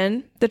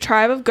Gershon, the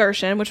tribe of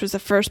Gershon, which was the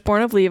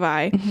firstborn of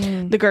Levi,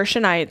 the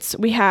Gershonites,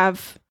 we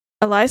have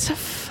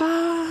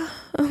Elisapha.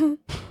 The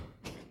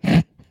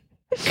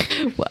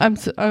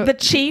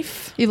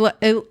chief.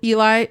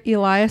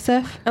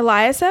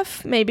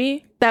 Eliasaph,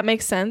 maybe. That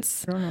makes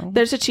sense. I don't know.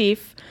 There's a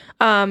chief.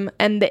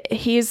 And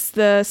he's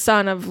the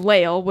son of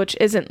Lael, which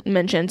isn't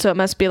mentioned, so it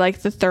must be like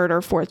the third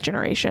or fourth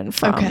generation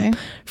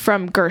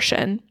from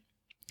Gershon.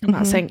 I'm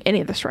not saying any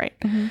of this right.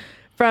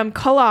 From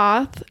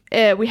Kalath,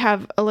 we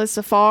have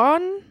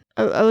Elizaphan.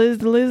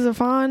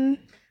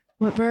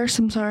 What verse?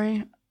 I'm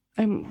sorry.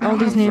 All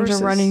these names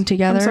are running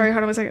together. I'm sorry,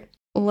 hold on a second.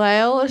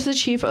 Lael is the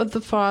chief of the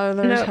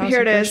fathers. No,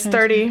 here it is,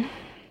 30.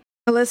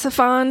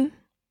 Elizaphan.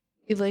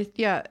 The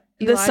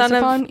son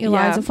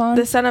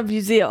of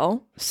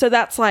Uziel. So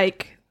that's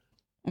like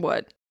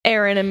what?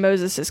 Aaron and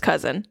Moses'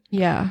 cousin.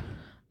 Yeah.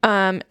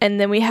 And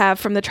then we have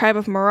from the tribe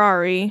of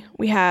Merari,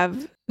 we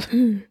have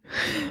Zuriel.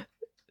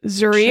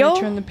 Should I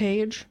turn the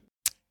page?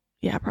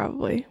 Yeah,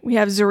 probably. We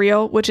have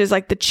Zuriel, which is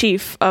like the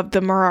chief of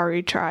the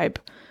Merari tribe.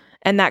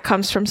 And that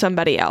comes from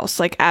somebody else,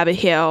 like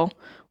Abihail,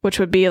 which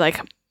would be like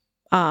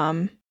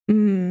Mahali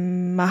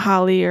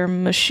or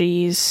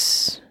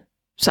Mushi's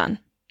son.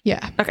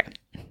 Yeah. Okay.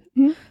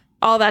 Mm-hmm.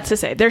 All that to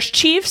say, there's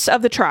chiefs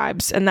of the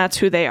tribes, and that's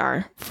who they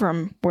are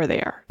from where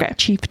they are. Okay.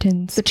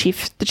 Chieftains. The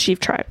chief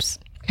tribes.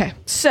 Okay.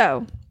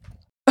 So,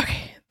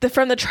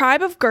 from the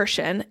tribe of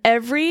Gershon,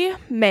 every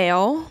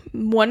male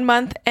 1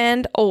 month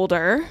and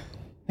older,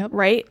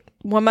 right?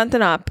 1 month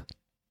and up,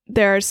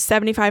 there's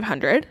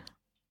 7,500.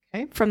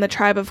 Okay. From the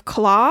tribe of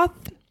Kalath,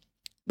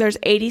 there's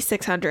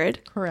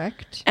 8,600.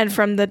 Correct. And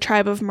from the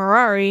tribe of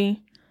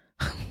Merari,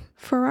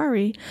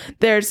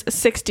 there's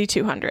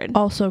 6,200.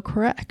 Also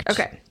correct.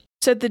 Okay.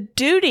 So the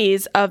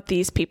duties of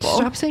these people.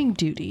 Stop saying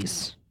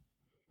duties.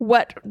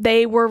 What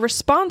they were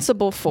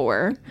responsible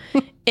for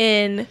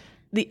in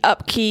the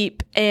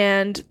upkeep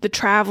and the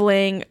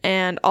traveling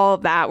and all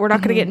of that. We're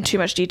not going to get into too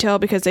much detail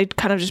because they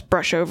kind of just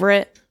brush over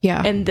it.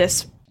 Yeah. In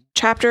this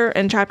chapter.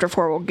 And chapter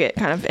 4, we'll get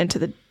kind of into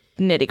the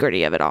nitty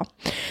gritty of it all.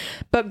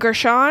 But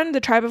Gershon, the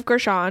tribe of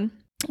Gershon,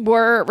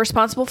 were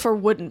responsible for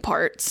wooden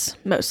parts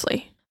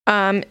mostly.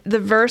 The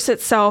verse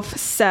itself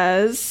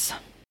says,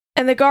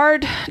 and the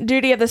guard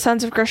duty of the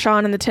sons of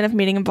Gershon in the tent of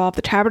meeting involved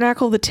the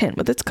tabernacle, the tent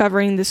with its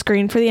covering, the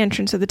screen for the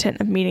entrance of the tent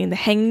of meeting, the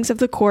hangings of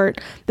the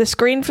court, the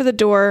screen for the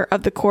door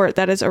of the court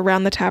that is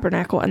around the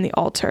tabernacle, and the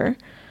altar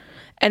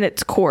and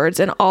its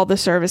cords, and all the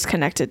service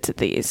connected to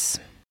these.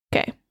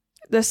 Okay.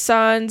 the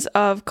sons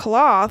of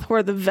Kohath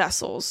were the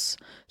vessels.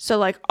 So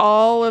like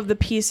all of the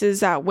pieces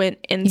that went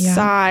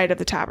inside of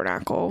the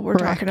tabernacle. We're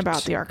talking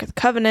about the Ark of the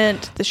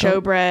Covenant, the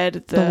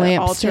showbread, the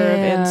altar of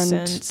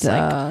incense,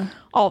 like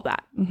all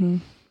that.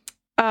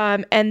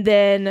 And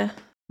then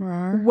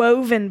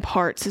woven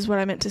parts is what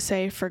I meant to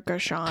say for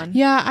Gershon.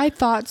 Yeah, I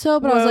thought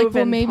so, but woven I was like,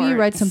 well, maybe you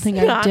read something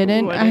I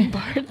didn't.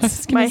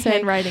 My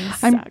handwriting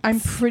sucks. I'm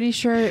pretty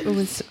sure it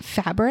was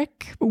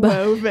fabric.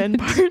 Woven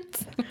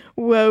parts.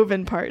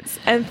 Woven parts.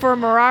 And for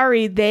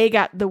Merari, they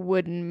got the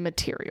wooden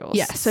materials.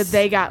 Yes. So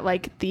they got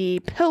like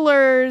the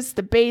pillars,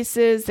 the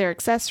bases, their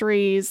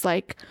accessories,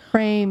 like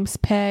frames,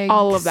 pegs,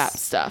 all of that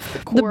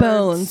stuff. The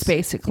bones,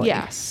 basically.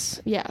 Yes.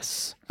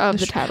 Of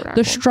the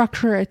tabernacle. The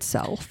structure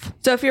itself.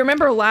 So if you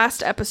remember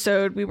last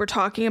episode, we were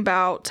talking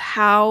about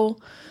how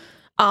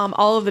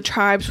all of the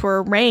tribes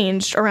were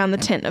arranged around the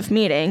tent of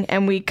meeting,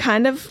 and we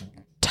kind of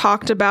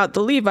talked about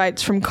the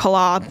Levites from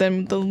Kohath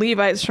and the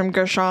Levites from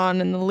Gershon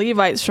and the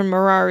Levites from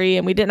Merari,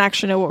 and we didn't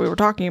actually know what we were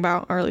talking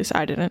about, or at least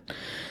I didn't.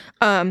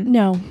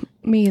 No,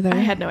 me either. I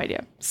had no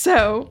idea.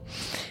 So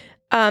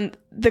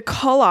the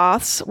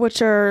Kohaths,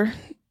 which are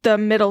the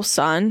middle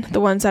son, the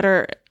ones that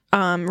are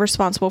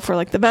responsible for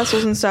like the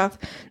vessels and stuff,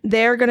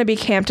 they're going to be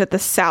camped at the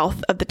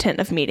south of the tent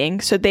of meeting.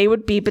 So they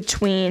would be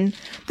between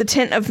the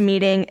tent of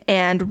meeting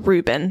and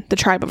Reuben, the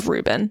tribe of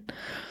Reuben.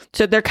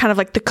 So they're kind of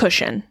like the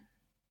cushion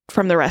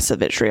from the rest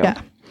of Israel.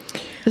 Yeah.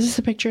 Is this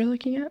the picture you're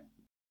looking at?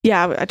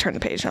 Yeah, I turned the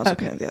page and I was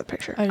looking at the other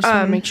picture. I just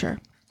want to make sure.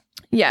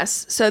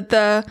 Yes. So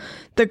the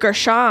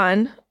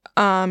Gershon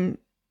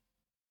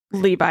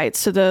Levites,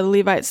 so the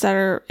Levites that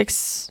are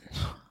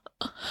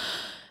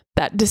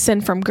that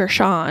descend from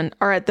Gershon,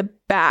 are at the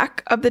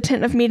back of the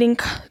tent of meeting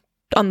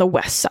on the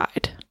west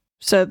side.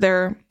 So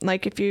they're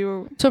like,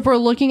 so if we're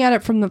looking at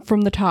it from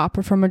the top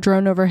or from a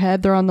drone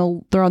overhead, they're on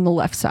the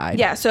left side.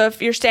 Yeah. So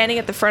if you're standing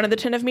at the front of the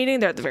tent of meeting,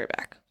 they're at the very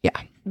back. Yeah.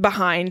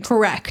 Behind.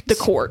 Correct. The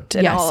court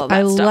and all of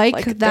that stuff. I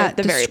like that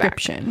the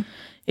description. Very back.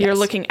 You're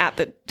looking at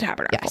the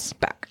tabernacle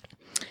back.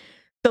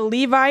 The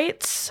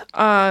Levites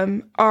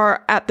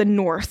are at the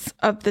north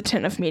of the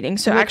tent of meeting.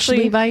 So Which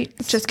actually,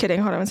 Levites? Just kidding.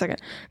 Hold on a second.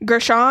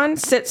 Gershon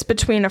sits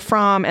between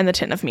Ephraim and the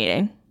tent of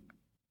meeting.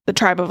 The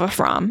tribe of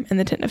Ephraim and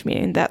the tent of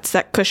meeting. That's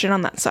that cushion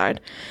on that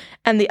side.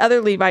 And the other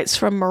Levites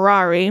from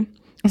Merari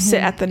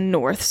sit at the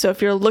north. So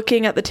if you're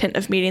looking at the tent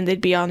of meeting,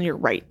 they'd be on your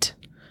right,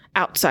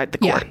 outside the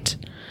court.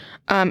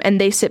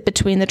 And they sit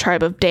between the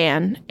tribe of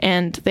Dan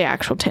and the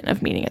actual tent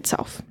of meeting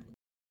itself.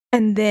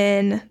 And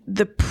then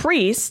the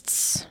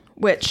priests,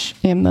 which...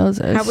 And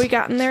Moses. Have we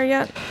gotten there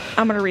yet?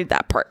 I'm going to read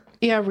that part.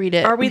 Yeah, read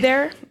it. Are we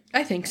there?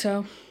 I think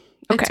so.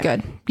 Okay. It's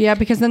good. Yeah,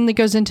 because then it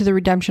goes into the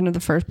redemption of the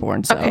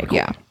firstborn. So, okay, cool.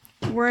 Yeah.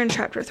 We're in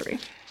chapter 3.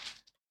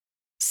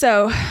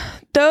 So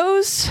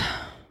those...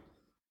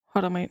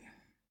 Hold on, wait.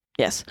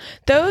 Yes.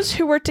 Those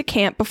who were to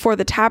camp before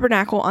the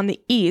tabernacle on the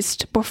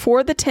east,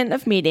 before the tent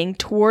of meeting,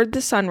 toward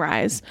the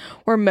sunrise,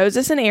 were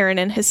Moses and Aaron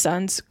and his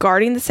sons,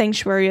 guarding the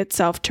sanctuary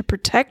itself to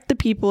protect the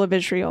people of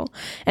Israel,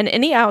 and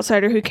any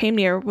outsider who came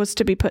near was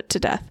to be put to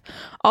death.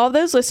 All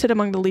those listed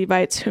among the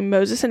Levites, whom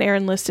Moses and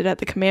Aaron listed at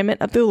the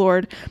commandment of the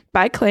Lord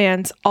by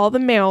clans, all the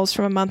males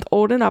from a month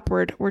old and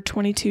upward, were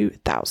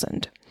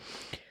 22,000.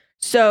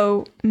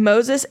 So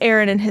Moses,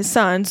 Aaron, and his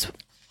sons,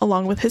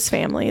 along with his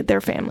family,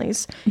 their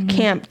families,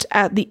 camped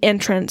at the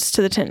entrance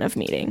to the tent of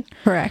meeting.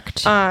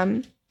 Correct.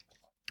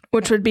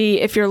 Which would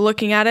be, if you're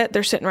looking at it,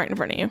 they're sitting right in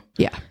front of you.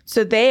 Yeah.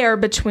 So they are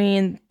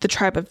between the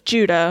tribe of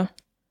Judah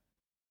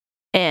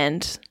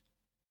and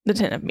the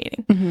tent of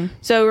meeting.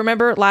 So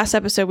remember last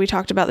episode we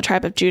talked about the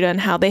tribe of Judah and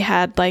how they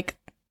had like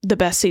the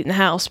best seat in the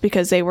house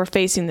because they were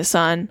facing the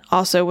sun,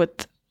 also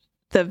with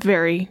the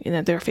very,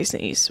 they were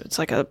facing the east. So it's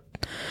like a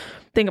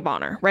thing of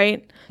honor,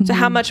 right? So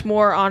how much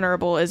more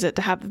honorable is it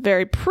to have the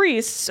very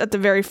priests at the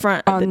very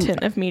front of the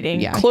tent of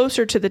meeting,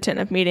 closer to the tent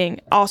of meeting,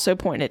 also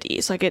pointed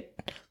east? Like it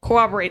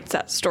corroborates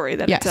that story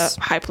that it's a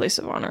high place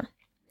of honor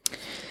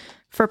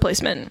for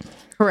placement.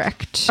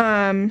 Correct.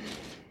 Okay,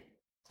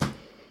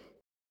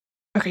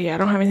 yeah, I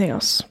don't have anything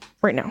else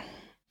right now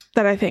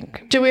that I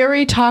think. Did we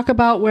already talk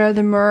about where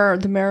the Merari?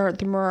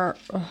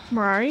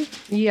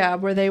 Yeah,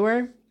 where they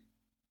were?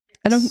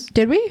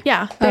 Did we?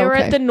 Yeah, they were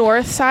at the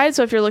north side.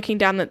 So if you're looking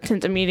down the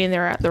tent of meeting,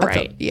 they're at the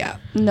right. Yeah.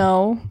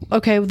 No.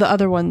 Okay, the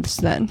other ones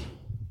then.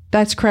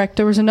 That's correct.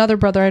 There was another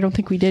brother I don't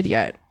think we did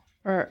yet.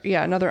 Or,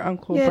 another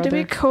uncle brother. Yeah, did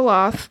we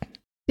Kohath?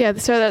 Yeah,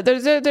 so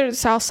there's the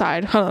south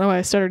side. I don't know why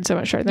I stuttered so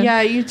much right then. Yeah,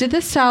 you did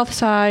the south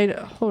side.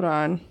 Hold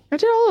on. I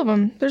did all of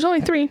them. There's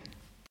only 3.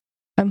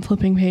 I'm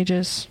flipping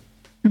pages.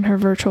 In her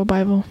virtual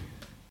Bible.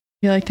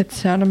 You like that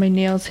sound of my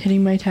nails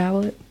hitting my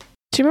tablet?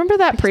 Do you remember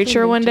that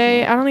preacher one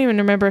day? I don't even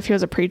remember if he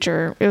was a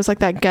preacher. It was like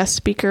that guest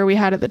speaker we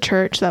had at the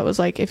church that was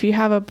like, if you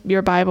have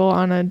your Bible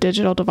on a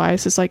digital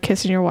device, it's like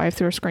kissing your wife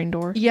through a screen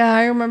door. Yeah,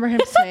 I remember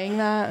him saying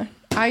that.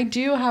 I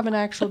do have an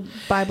actual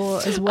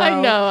Bible as well.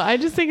 I know. I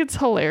just think it's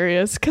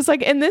hilarious. Because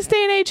like in this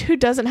day and age, who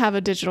doesn't have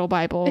a digital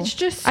Bible? It's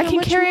just so I can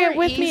much carry more it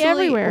with easily, me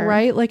everywhere.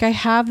 Right? Like I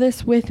have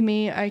this with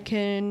me. I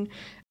can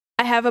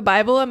I have a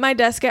Bible at my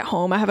desk at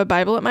home. I have a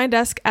Bible at my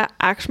desk at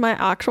my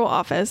actual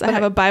office. I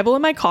have a Bible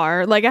in my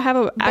car. Like I have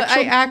a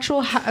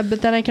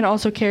but then I can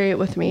also carry it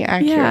with me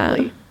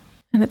accurately. Yeah.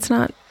 And it's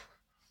not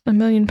a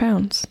million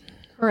pounds.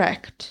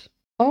 Correct.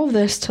 All of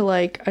this to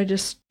like, did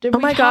we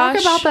my talk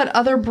gosh. about that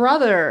other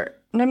brother?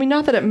 I mean,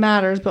 not that it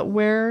matters, but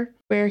where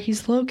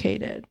he's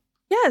located.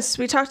 Yes,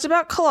 we talked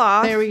about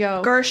Cloth. There we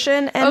go.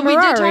 Gershon and we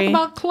Merari. did talk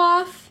about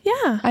Cloth?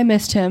 Yeah. I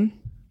missed him.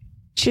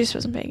 She just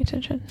wasn't paying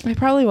attention. I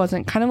probably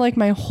wasn't. Kind of like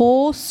my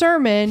whole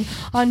sermon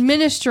on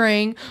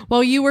ministering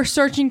while you were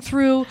searching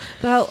through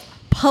the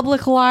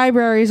public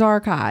library's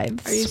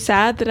archives. Are you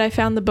sad that I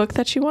found the book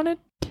that you wanted?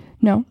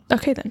 No.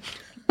 Okay, then.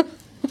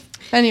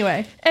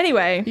 Anyway.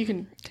 You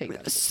can take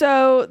that.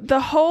 So the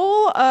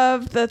whole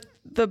of the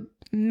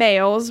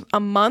males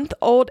a month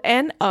old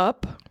and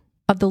up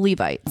of the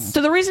Levites.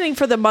 So the reasoning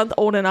for the month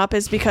old and up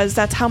is because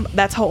that's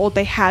how old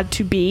they had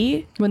to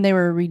be when they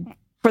were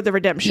for the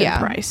redemption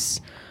price.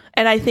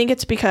 And I think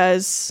it's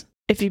because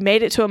if you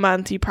made it to a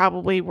month, you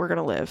probably were going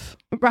to live.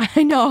 Right.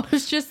 I know. I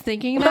was just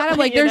thinking that. I'm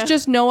like, there's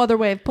just no other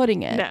way of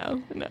putting it.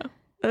 No.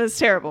 It's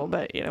terrible,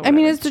 but whatever. I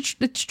mean,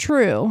 it's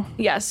true.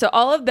 Yeah. So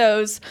all of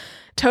those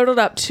totaled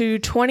up to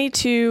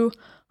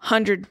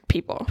 2,200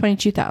 people.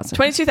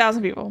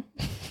 22,000 people.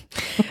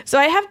 So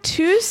I have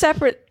two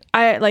separate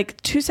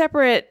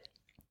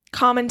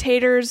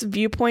commentators'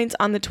 viewpoints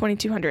on the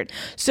 2,200.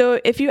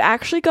 So if you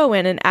actually go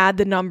in and add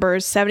the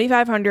numbers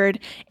 7,500,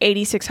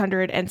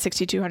 8,600, and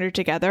 6,200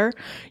 together,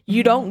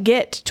 you don't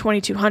get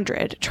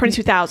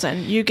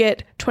 22,000. You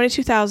get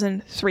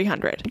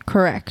 22,300.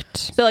 Correct.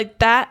 So like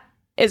that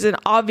is an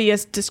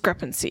obvious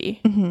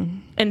discrepancy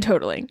in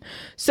totaling.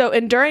 So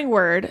Enduring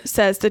Word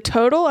says the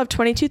total of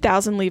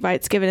 22,000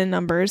 Levites given in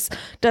Numbers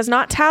does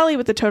not tally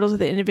with the totals of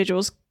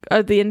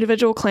the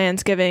individual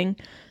clans giving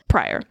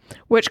prior,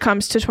 which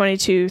comes to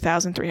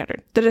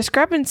 22,300. The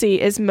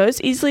discrepancy is most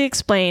easily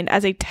explained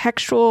as a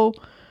textual,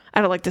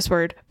 I don't like this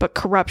word, but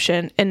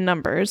corruption in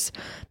numbers.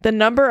 The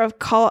number of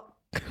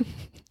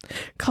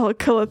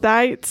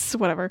Kohathites,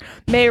 whatever,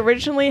 may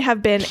originally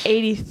have been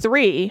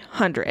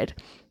 8,300.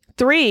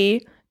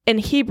 3 in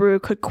Hebrew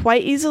could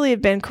quite easily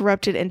have been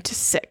corrupted into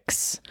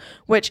 6,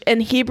 which in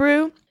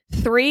Hebrew,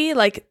 3,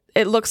 like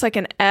it looks like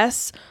an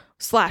S/S.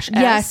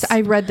 Yes,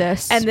 I read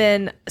this. And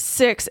then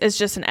 6 is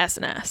just an S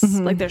and S.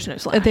 Like there's no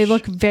slash. They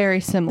look very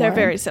similar. They're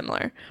very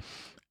similar.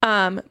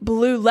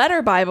 Blue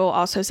Letter Bible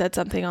also said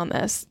something on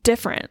this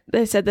different.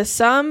 They said the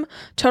sum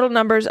total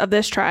numbers of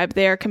this tribe,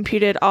 they are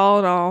computed all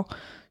in all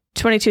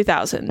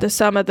 22,000. The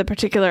sum of the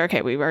particular,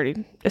 okay, we've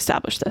already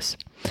established this.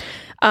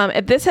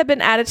 If this had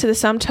been added to the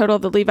sum total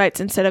of the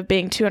Levites instead of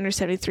being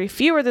 273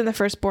 fewer than the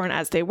firstborn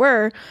as they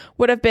were,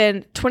 would have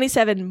been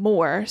 27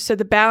 more, so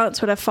the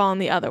balance would have fallen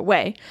the other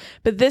way.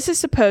 But this is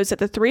supposed that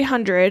the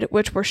 300,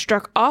 which were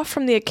struck off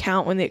from the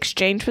account when the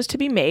exchange was to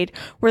be made,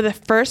 were the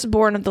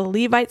firstborn of the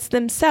Levites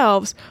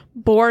themselves,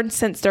 born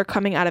since their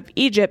coming out of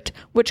Egypt,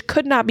 which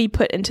could not be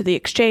put into the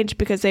exchange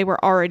because they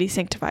were already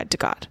sanctified to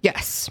God.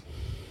 Yes.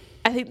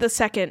 I think the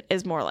second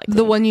is more likely.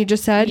 The one you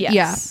just said? Yes.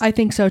 Yeah, I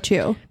think so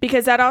too.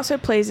 Because that also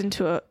plays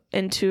into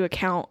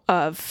account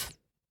of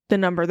the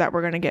number that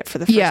we're going to get for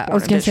the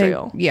firstborn of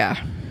Israel.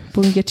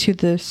 When we get to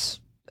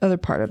this other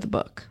part of the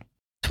book.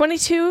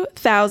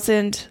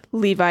 22,000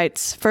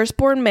 Levites,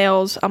 firstborn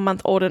males, a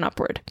month old and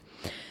upward.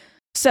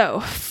 So,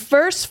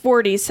 verse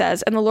 40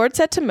 says, And the Lord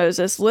said to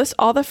Moses, List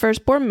all the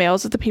firstborn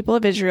males of the people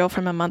of Israel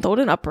from a month old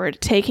and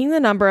upward, taking the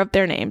number of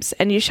their names,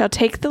 and you shall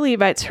take the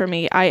Levites for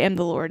me, I am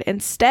the Lord,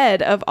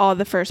 instead of all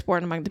the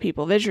firstborn among the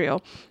people of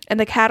Israel, and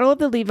the cattle of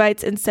the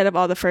Levites instead of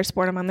all the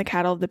firstborn among the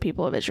cattle of the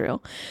people of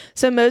Israel.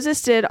 So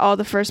Moses listed all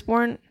the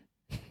firstborn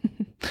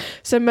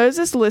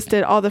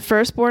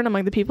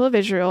among the people of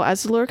Israel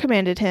as the Lord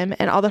commanded him,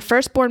 and all the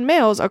firstborn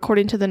males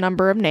according to the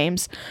number of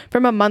names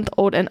from a month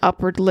old and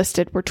upward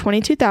listed were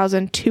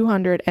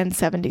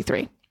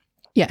 22,273.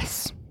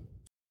 Yes.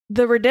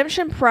 The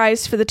redemption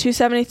price for the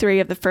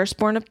 273 of the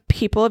firstborn of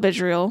people of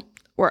Israel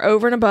were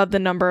over and above the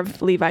number of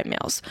Levite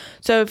males.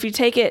 So if you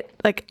take it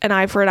like an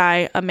eye for an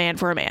eye, a man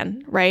for a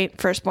man, right?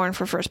 Firstborn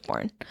for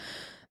firstborn.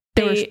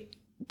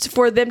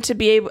 For them to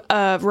be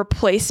a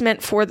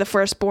replacement for the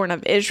firstborn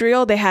of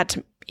Israel, they had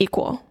to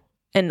equal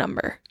in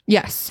number.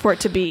 Yes. For it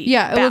to be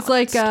balanced. It was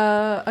like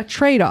a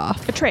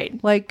trade-off. A trade.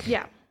 Like.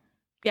 Yeah.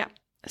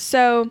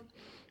 So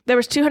there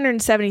was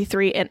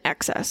 273 in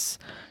excess.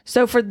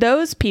 So for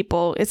those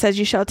people, it says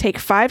you shall take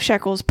 5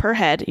 shekels per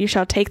head. You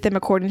shall take them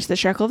according to the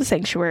shekel of the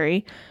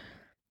sanctuary,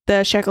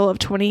 the shekel of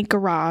 20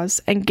 gerahs,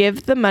 and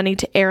give the money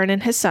to Aaron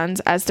and his sons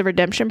as the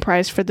redemption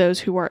price for those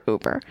who are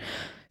over.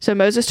 So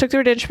Moses took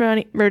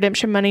the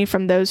redemption money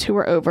from those who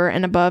were over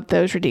and above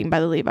those redeemed by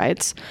the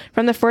Levites.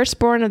 From the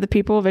firstborn of the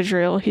people of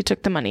Israel, he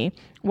took the money,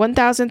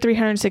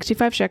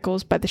 1,365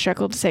 shekels by the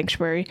shekel of the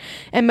sanctuary.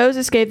 And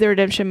Moses gave the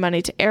redemption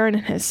money to Aaron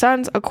and his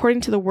sons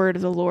according to the word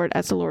of the Lord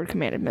as the Lord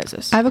commanded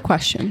Moses. I have a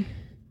question.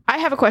 I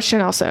have a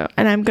question also,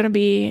 and I'm going to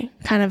be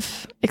kind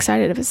of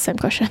excited if it's the same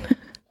question.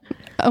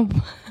 Oh,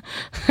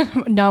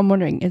 now I'm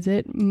wondering, is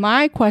it?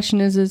 My question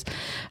is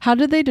how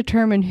did they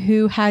determine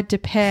who had to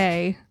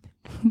pay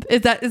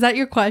Is that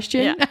your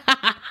question?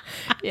 Yeah.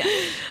 Yeah.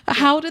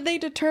 How did they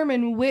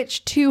determine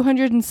which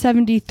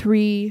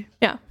 273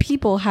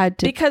 people had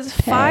to Because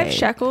pay? 5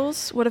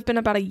 shekels would have been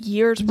about a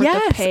year's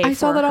worth of pay. I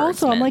saw that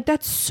also. I'm like,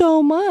 that's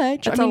so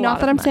much. That's I mean, not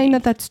that I'm saying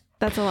that's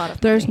a lot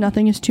of there's money.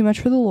 Nothing is too much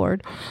for the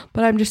Lord.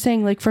 But I'm just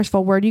saying, like, first of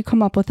all, where do you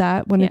come up with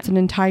that when it's an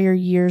entire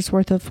year's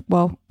worth of,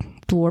 well,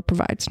 the Lord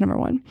provides, number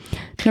one.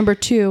 Number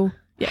two,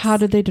 how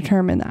did they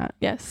determine that?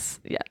 Yes.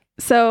 Yeah.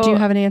 So do you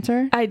have an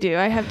answer? I do.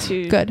 I have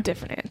 2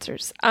 different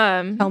answers.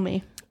 Tell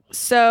me.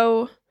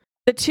 So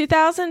the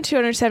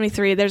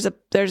 2,273, there's a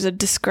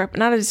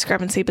not a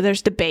discrepancy, but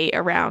there's debate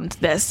around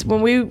this.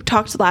 When we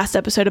talked last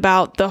episode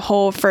about the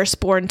whole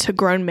firstborn to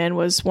grown men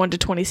was 1 to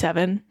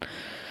 27.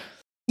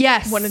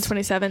 Yes. 1 to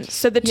 27.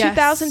 So the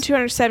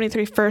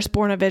 2,273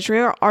 firstborn of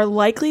Israel are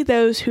likely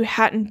those who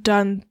hadn't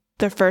done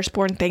the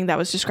firstborn thing that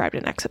was described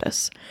in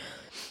Exodus,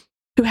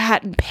 who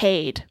hadn't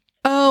paid.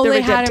 Oh, they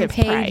hadn't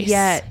paid price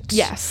yet.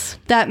 Yes.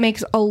 That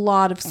makes a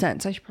lot of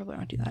sense. I should probably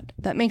not do that.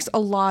 That makes a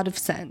lot of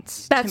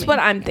sense. That's what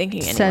I'm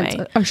thinking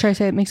anyway. Or should I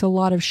say it makes a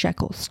lot of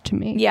shekels to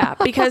me? Yeah,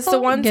 because the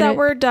ones that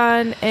were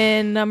done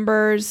in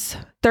Numbers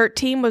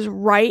 13 was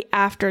right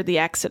after the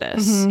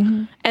Exodus.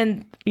 Mm-hmm.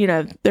 And,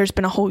 there's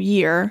been a whole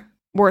year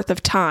worth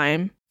of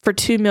time for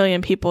 2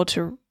 million people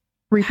to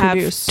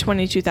reproduce. Have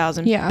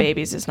 22,000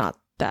 babies is not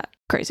that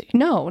crazy.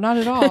 No, not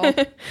at all.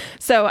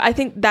 So I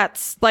think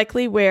that's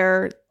likely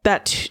where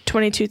that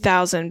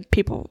 22,000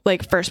 people,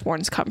 like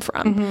firstborns, come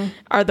from,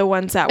 are the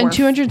ones that were. And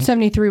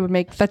 273 would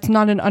make, that's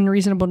not an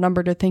unreasonable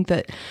number to think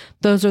that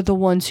those are the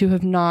ones who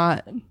have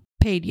not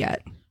paid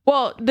yet.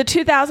 Well, the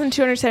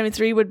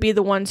 2,273 would be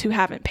the ones who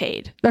haven't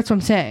paid. That's what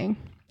I'm saying.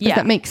 Yeah.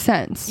 That makes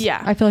sense.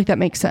 Yeah. I feel like that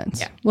makes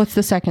sense. Yeah. What's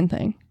the second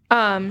thing?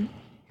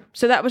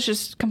 So that was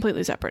just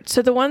completely separate.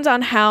 So the ones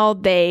on how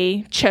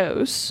they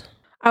chose,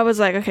 I was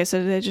like, okay, so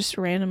did they just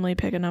randomly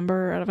pick a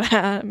number out of a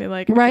hat and be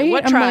like, okay, right?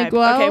 What tribe? I'm like,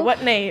 well, okay,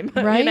 what name?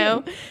 Right?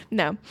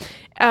 No.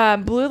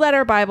 Blue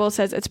Letter Bible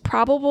says it's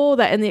probable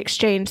that in the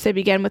exchange they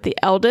began with the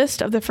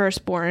eldest of the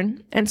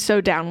firstborn and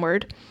so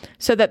downward,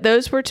 so that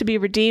those were to be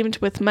redeemed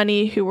with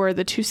money who were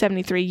the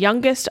 273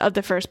 youngest of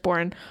the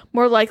firstborn,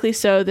 more likely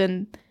so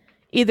than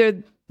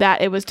either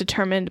that it was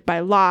determined by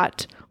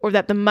lot or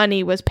that the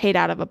money was paid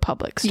out of a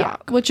public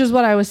stock. Yeah, which is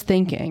what I was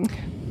thinking.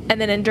 And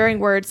then Enduring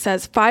Word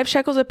says 5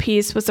 shekels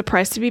apiece was the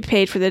price to be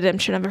paid for the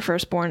redemption of a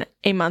firstborn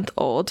a month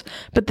old.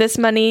 But this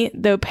money,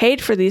 though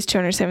paid for these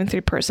 273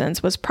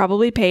 persons, was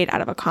probably paid out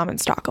of a common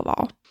stock of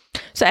all.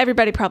 So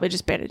everybody probably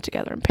just banded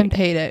together and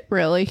paid it.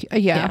 Really?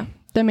 Yeah.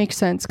 That makes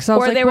sense.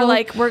 Or they were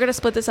like, we're going to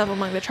split this up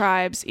among the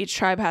tribes. Each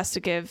tribe has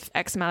to give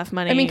X amount of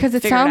money. I mean, because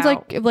it sounds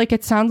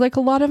like a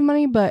lot of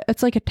money, but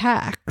it's like a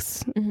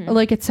tax. Mm-hmm.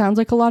 Like it sounds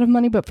like a lot of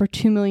money, but for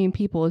 2 million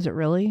people, is it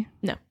really?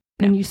 No.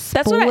 And you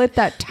split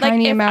that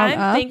tiny amount up.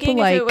 I'm thinking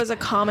if it was a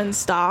common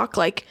stock,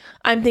 like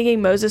I'm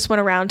thinking Moses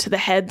went around to the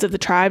heads of the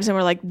tribes and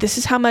were like, this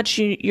is how much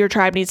your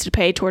tribe needs to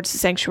pay towards the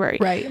sanctuary.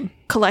 Right.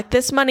 Collect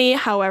this money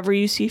however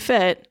you see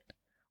fit.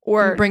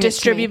 Or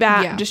distribute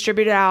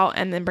it out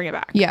and then bring it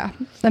back. Yeah,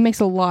 that makes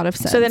a lot of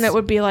sense. So then it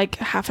would be like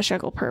half a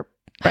shekel per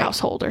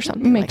household or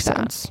something makes like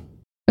sense. That.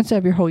 Instead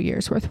of your whole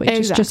year's worth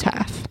wages, just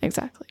half.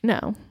 Exactly.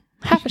 No,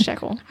 half a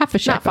shekel. Half a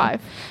shekel. Not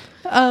 5.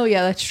 Oh,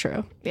 yeah, that's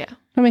true. Yeah.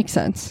 That makes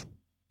sense.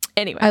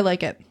 Anyway. I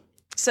like it.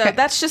 So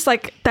that's just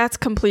that's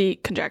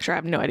complete conjecture. I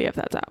have no idea if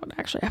that's what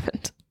actually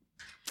happened.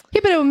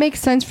 Yeah, but it would make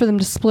sense for them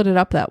to split it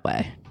up that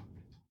way.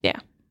 Yeah.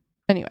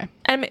 Anyway.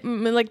 And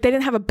they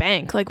didn't have a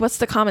bank. Like, what's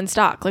the common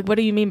stock? Like, what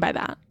do you mean by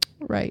that?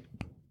 Right.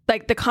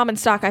 Like, the common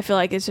stock, I feel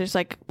like, is just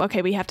like,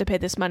 okay, we have to pay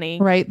this money.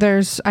 Right.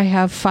 I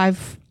have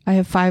five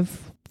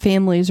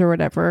families or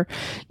whatever.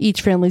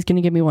 Each family's going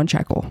to give me 1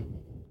 shekel.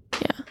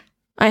 Yeah.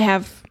 I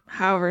have,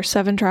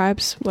 7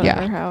 tribes,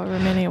 however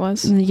many it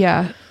was.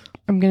 Yeah.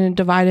 I'm going to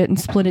divide it and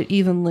split it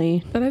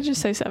evenly. Did I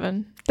just say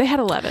 7? They had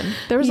 11.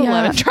 There was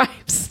 11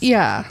 tribes.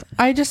 Yeah.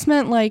 I just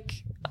meant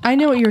I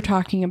know what you're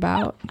talking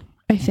about,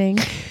 I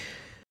think.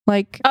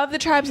 Of the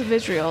tribes of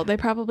Israel, they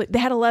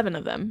had 11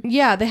 of them.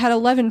 Yeah, they had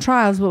 11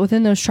 tribes, but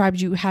within those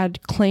tribes you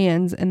had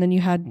clans and then you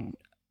had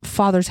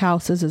fathers'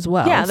 houses as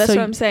well. Yeah, that's what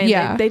I'm saying.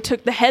 Yeah. They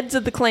took the heads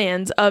of the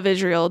clans of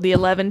Israel, the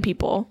 11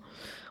 people,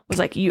 was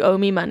like, you owe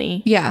me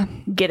money. Yeah.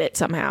 Get it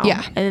somehow.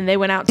 Yeah. And then they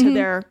went out to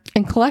their...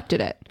 And collected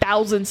it.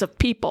 Thousands of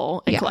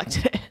people and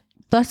collected it.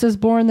 Thus is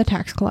born the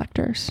tax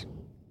collectors.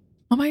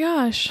 Oh my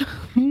gosh.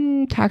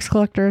 Tax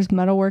collectors,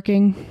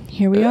 metalworking.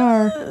 Here we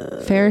are.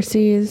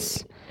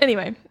 Pharisees.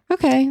 Anyway.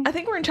 Okay. I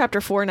think we're in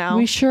chapter 4 now.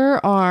 We sure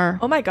are.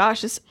 Oh my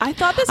gosh. I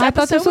thought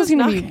this was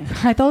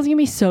gonna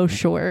be so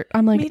short.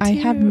 I'm like, I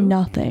have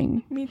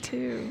nothing. Me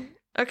too.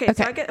 Okay.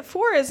 So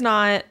 4 is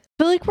not...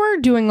 I feel like we're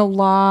doing a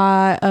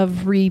lot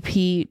of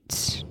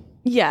repeat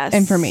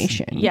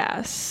information.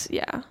 Yes.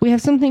 Yeah. We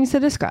have some things to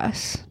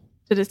discuss.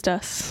 To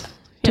discuss.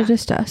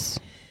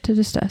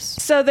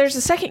 So there's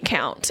a second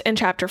count in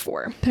chapter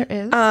 4. There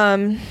is.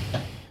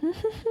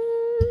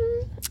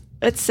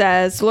 it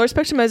says, the Lord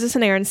spoke to Moses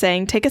and Aaron,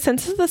 saying, take a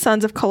census of the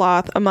sons of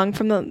Kalath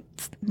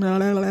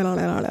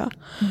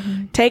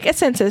Take a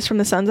census from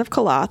the sons of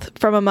Kalath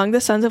from among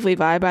the sons of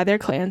Levi by their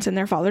clans and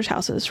their fathers'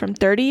 houses, from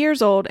 30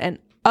 years old and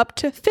up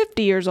to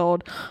 50 years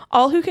old,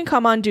 all who can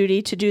come on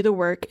duty to do the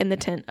work in the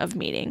tent of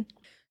meeting.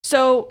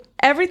 So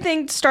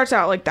everything starts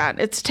out like that.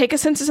 It's take a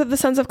census of the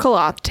sons of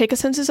Kalath, take a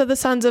census of the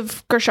sons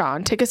of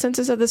Gershon, take a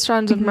census of the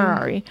sons of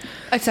Merari.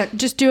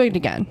 Just do it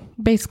again.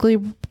 Basically,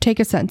 take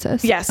a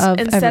census. Yes.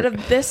 Instead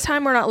of this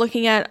time, we're not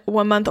looking at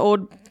 1 month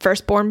old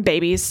firstborn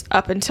babies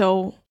up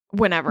until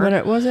whenever. When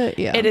it was it?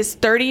 Yeah. It is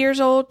 30 years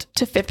old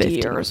to 50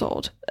 years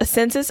old. A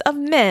census of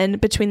men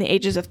between the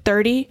ages of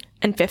 30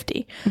 and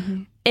 50.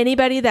 Mm-hmm.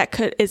 Anybody that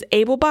is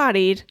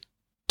able-bodied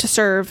to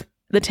serve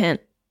the tent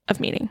of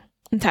meeting.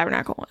 And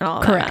tabernacle and all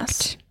of Correct. That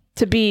mess,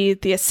 to be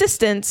the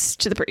assistants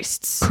to the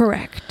priests.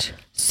 Correct.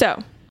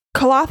 So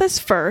Kalath is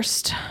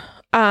first,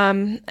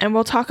 and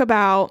we'll talk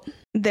about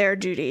their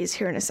duties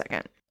here in a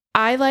second.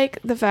 I like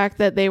the fact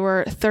that they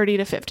were 30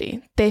 to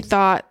 50. They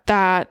thought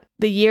that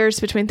the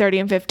years between 30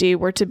 and 50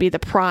 were to be the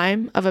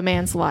prime of a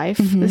man's life.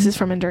 Mm-hmm. This is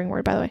from Enduring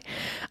Word, by the way.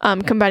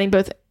 Combining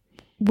both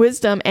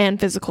wisdom and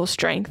physical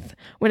strength.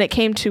 When it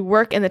came to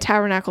work in the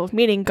tabernacle of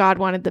meeting, God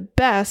wanted the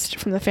best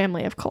from the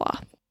family of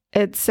Kalath.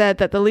 It said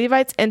that the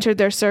Levites entered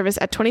their service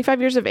at 25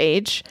 years of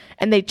age,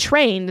 and they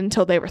trained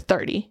until they were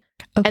 30.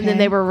 Okay. And then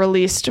they were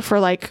released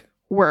for like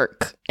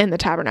work in the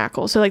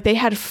tabernacle. So like they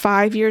had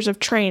 5 years of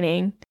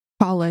training.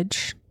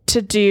 College.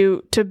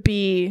 To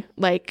be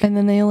like. And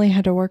then they only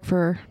had to work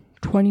for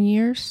 20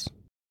 years.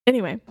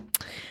 Anyway.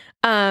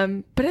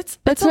 But it's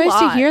nice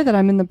to hear that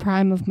I'm in the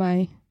prime of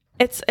my.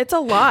 It's a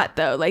lot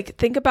though. Like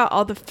think about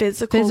all the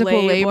physical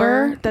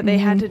labor that they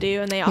had to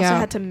do. And they also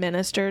had to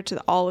minister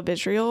to all of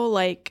Israel.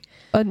 Like.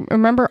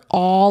 Remember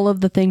all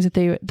of the things that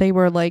they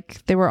were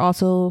like. They were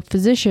also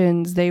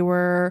physicians. They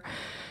were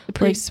the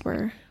priests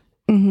were.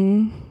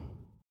 Mm-hmm.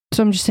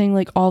 So I'm just saying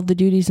like all the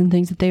duties and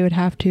things that they would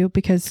have to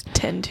because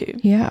tend to.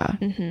 Yeah,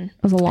 it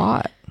was a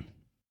lot.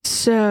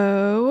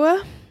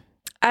 So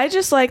I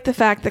just like the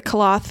fact that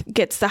Kalath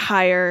gets the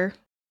higher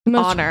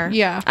honor.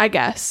 Yeah, I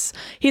guess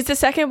he's the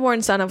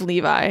second-born son of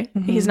Levi.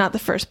 Mm-hmm. He's not the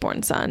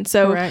firstborn son.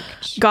 So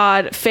correct.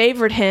 God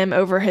favored him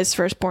over his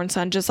firstborn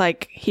son, just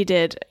like he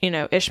did,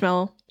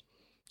 Ishmael.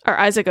 Or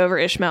Isaac over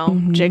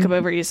Ishmael, Jacob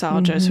over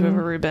Esau, Joseph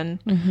over Reuben,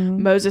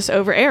 Moses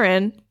over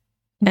Aaron,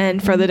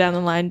 and further down the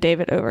line,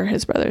 David over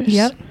his brothers.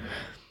 Yep.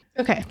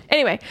 Okay.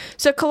 Anyway,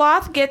 so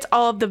Kalath gets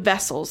all of the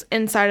vessels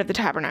inside of the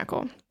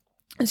tabernacle.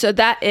 And so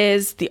that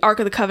is the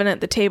Ark of the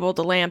Covenant, the table,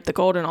 the lamp, the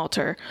golden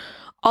altar,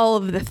 all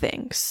of the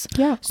things.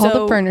 Yeah, so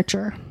all the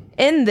furniture.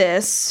 In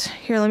this,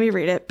 here, let me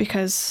read it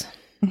because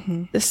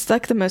this is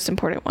like the most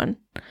important one.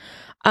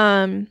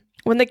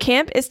 When the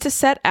camp is to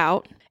set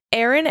out,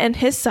 Aaron and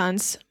his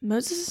sons,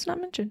 Moses is not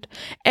mentioned.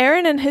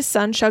 Aaron and his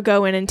son shall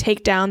go in and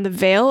take down the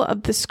veil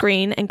of the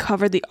screen and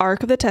cover the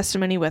ark of the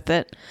testimony with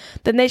it.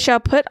 Then they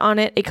shall put on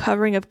it a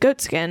covering of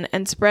goatskin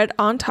and spread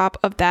on top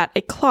of that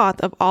a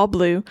cloth of all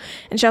blue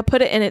and shall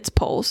put it in its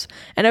poles.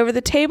 And over the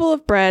table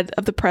of bread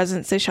of the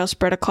presence they shall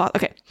spread a cloth.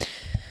 Okay.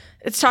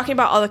 It's talking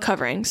about all the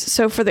coverings.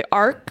 So for the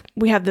ark,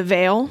 we have the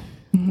veil,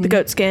 the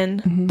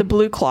goatskin, the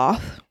blue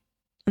cloth,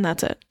 and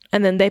that's it.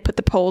 And then they put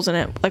the poles in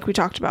it, like we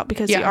talked about,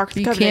 because the Ark of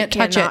the Covenant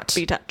cannot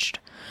be touched.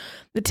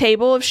 The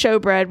table of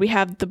showbread, we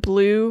have the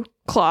blue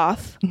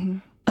cloth,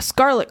 a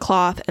scarlet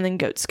cloth, and then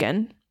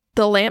goatskin.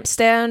 The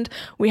lampstand,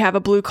 we have a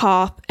blue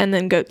cloth and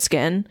then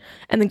goatskin.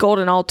 And the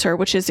golden altar,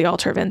 which is the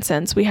altar of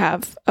incense, we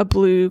have a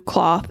blue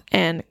cloth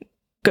and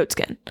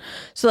goatskin.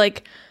 So,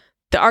 like,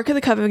 the Ark of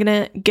the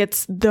Covenant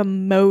gets the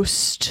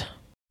most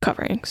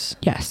coverings.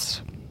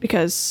 Yes.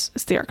 Because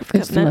it's the Ark of the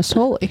Covenant. It's the most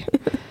holy.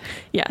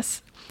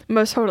 Yes.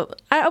 Most holy.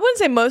 I wouldn't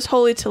say most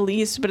holy to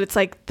least, but it's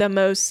like the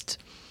most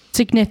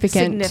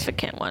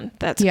significant one.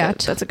 That's good.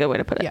 That's a good way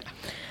to put it. Yeah.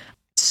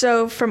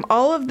 So from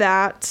all of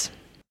that,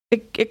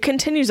 it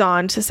continues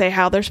on to say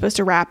how they're supposed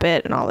to wrap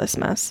it and all this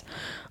mess.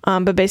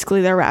 But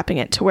basically they're wrapping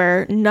it to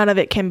where none of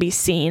it can be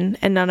seen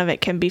and none of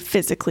it can be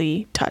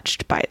physically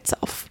touched by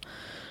itself.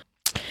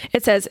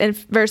 It says in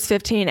verse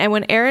 15, and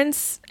when Aaron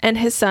and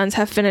his sons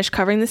have finished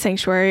covering the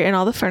sanctuary and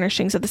all the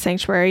furnishings of the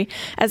sanctuary,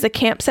 as the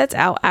camp sets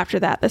out after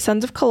that, the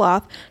sons of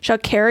Kalath shall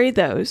carry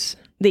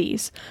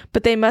these,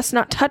 but they must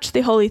not touch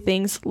the holy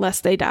things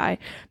lest they die.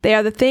 They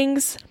are the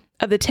things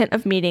of the tent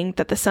of meeting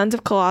that the sons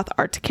of Kalath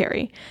are to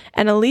carry.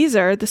 And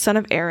Eleazar, the son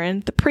of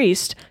Aaron, the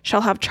priest,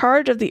 shall have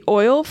charge of the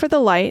oil for the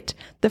light,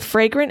 the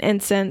fragrant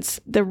incense,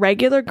 the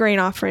regular grain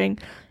offering,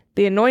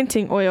 the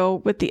anointing oil,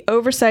 with the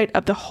oversight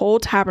of the whole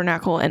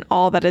tabernacle and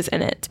all that is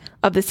in it,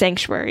 of the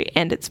sanctuary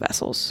and its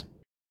vessels.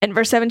 In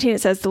verse 17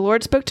 it says, the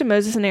Lord spoke to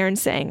Moses and Aaron,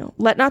 saying,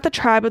 let not the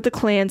tribe of the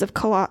clans of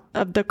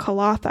the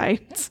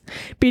Kolathites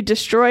be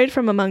destroyed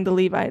from among the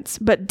Levites,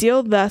 but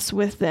deal thus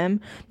with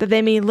them, that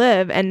they may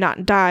live and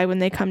not die when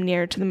they come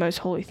near to the most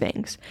holy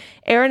things.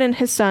 Aaron and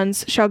his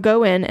sons shall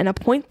go in and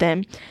appoint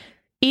them,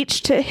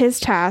 each to his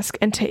task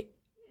and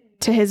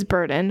to his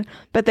burden,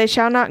 but they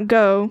shall not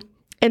go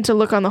and to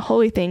look on the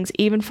holy things,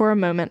 even for a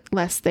moment,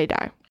 lest they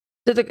die.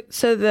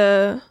 So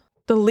the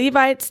the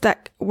Levites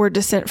that were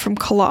descent from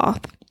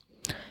Coloth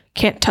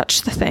can't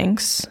touch the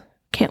things,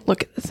 can't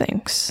look at the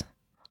things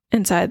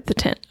inside the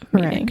tent of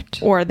meeting,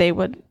 or they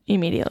would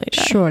immediately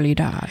die. Surely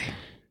die.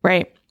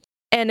 Right.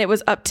 And it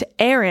was up to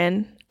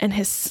Aaron and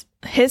his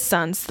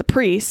sons, the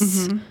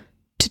priests,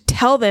 to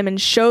tell them and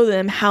show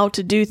them how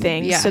to do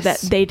things so that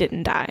they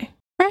didn't die.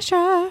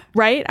 Pressure.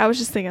 Right? I was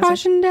just thinking.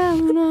 Pushing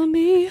down on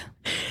me.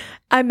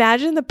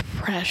 Imagine the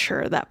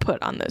pressure that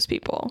put on those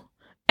people.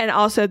 And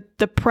also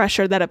the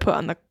pressure that it put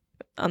on the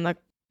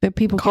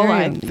people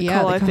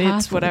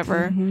Kohathites,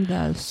 whatever.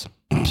 Does.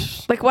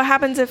 Like, what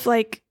happens if,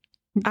 like,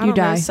 I don't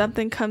know,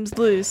 something comes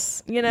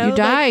loose, you know? You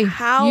die.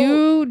 Like,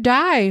 you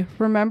die.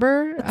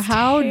 Remember?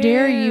 How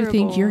dare you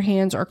think your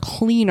hands are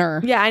cleaner?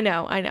 Yeah, I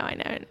know.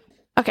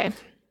 Okay.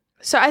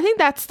 So I think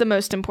that's the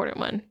most important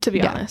one, to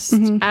be honest,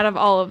 out of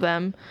all of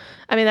them.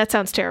 I mean, that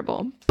sounds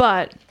terrible,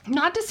 but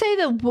not to say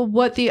that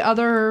what the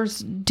others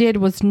did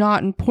was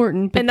not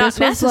important, but and not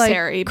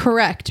necessary. Like,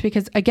 correct,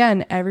 because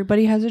again,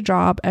 everybody has a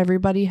job,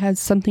 everybody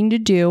has something to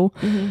do,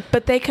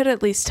 but they could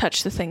at least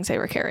touch the things they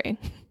were carrying.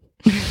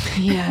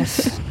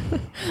 Yes.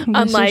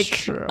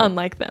 unlike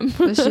them.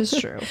 This is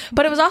true.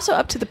 But it was also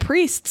up to the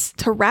priests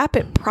to wrap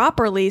it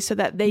properly so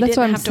that they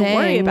didn't have to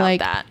worry about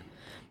that.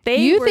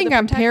 You think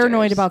I'm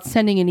paranoid about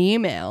sending an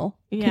email?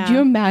 Yeah. Could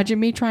you imagine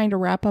me trying to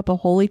wrap up a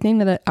holy thing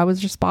that I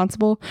was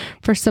responsible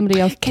for somebody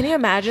else? Can you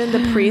imagine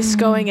the priest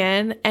going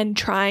in and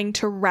trying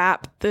to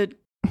wrap the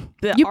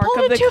you Ark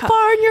pulled of it too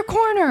far in your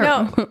corner.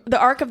 No, the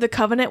Ark of the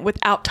Covenant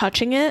without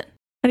touching it.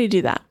 How do you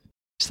do that?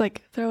 Just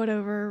like throw it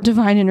over.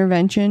 Divine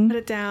intervention. Put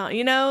it down.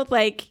 You know,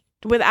 like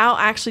without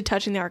actually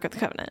touching the Ark of the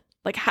Covenant.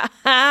 Like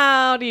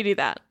how do you do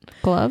that?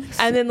 Gloves.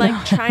 And then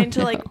like trying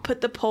to like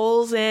put the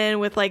poles in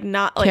with like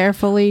not like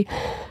carefully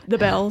the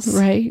bells.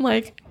 Right.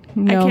 Like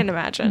I can't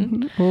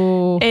imagine.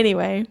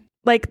 Anyway,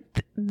 like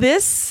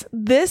this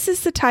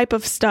is the type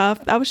of stuff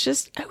who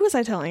was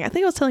I telling? I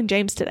think I was telling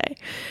James today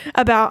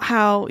about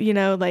how, you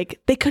know, like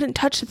they couldn't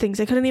touch the things.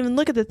 They couldn't even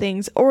look at the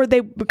things, or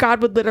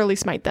God would literally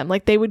smite them.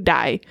 Like they would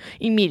die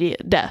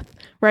immediate death.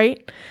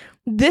 Right.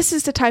 This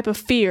is the type of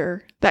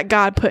fear that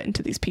God put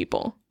into these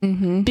people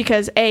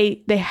because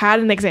they had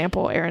an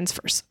example, Aaron's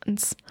first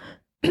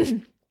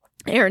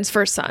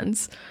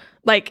sons,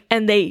 like,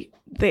 and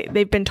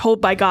they've been told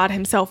by God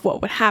himself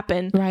what would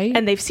happen, right?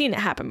 And they've seen it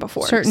happen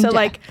before.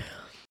 Like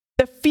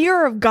the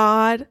fear of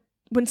God,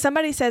 when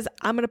somebody says,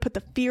 I'm going to put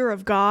the fear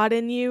of God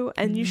in you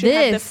and you should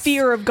have the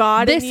fear of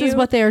God in you. This is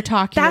what they're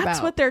talking about.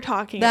 That's what they're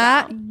talking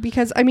about.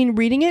 Because I mean,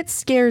 reading it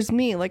scares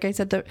me. Like I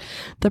said,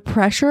 the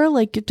pressure,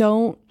 like it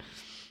only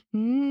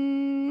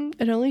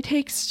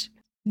takes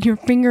your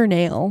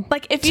fingernail.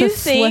 Like if you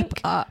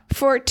think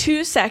for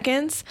 2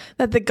 seconds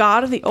that the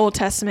God of the Old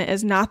Testament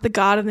is not the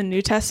God of the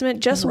New Testament,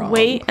 just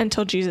wait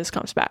until Jesus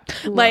comes back.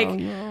 Like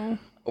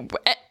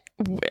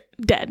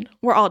dead.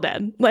 We're all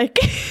dead. Like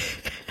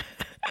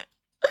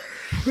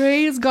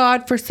praise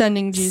God for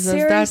sending Jesus.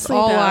 Seriously, that's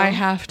all I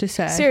have to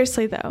say.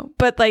 Seriously though.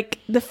 But like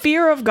the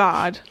fear of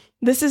God,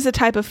 this is the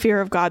type of fear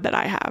of God that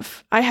I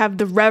have. I have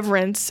the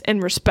reverence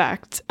and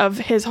respect of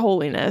his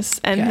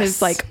holiness and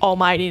his like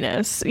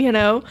almightiness, you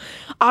know,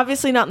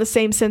 obviously not in the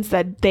same sense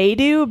that they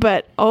do,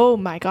 but oh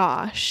my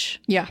gosh.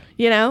 Yeah.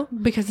 You know,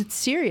 because it's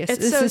serious.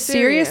 It's so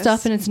serious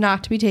stuff and it's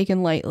not to be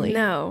taken lightly.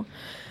 No.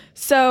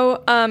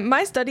 So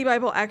my study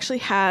Bible actually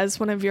has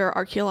one of your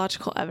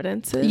archaeological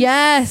evidences.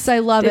 Yes, I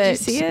love it. Did you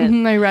see it?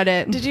 I read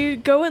it. Did you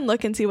go and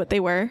look and see what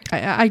they were?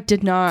 I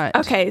did not.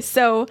 Okay,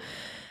 so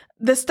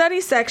the study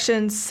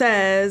section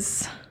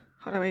says,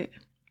 a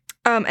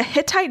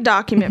Hittite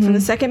document from the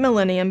 2nd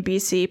millennium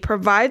BC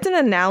provides an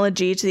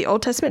analogy to the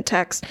Old Testament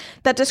text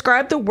that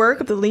described the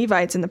work of the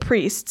Levites and the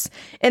priests,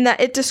 in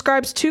that it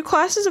describes 2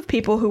 classes of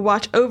people who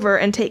watch over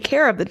and take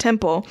care of the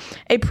temple,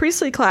 a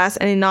priestly class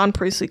and a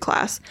non-priestly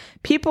class.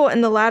 People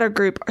in the latter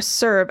group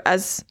serve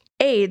as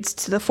aides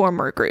to the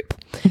former group.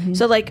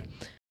 So like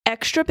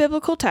extra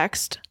biblical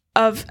text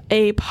of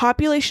a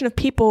population of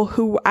people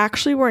who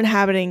actually were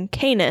inhabiting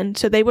Canaan.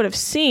 So they would have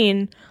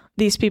seen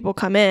these people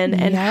come in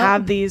and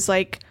have these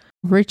like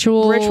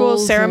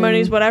rituals,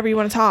 ceremonies, whatever you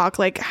want to talk,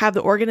 like have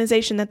the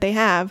organization that they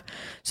have.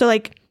 So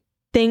like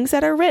things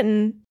that are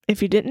written,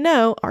 if you didn't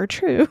know, are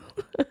true.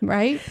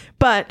 Right.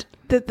 But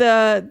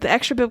the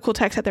extra biblical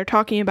text that they're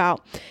talking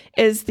about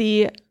is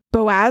the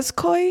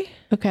Boazkoi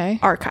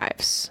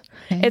archives.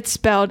 Okay. It's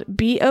spelled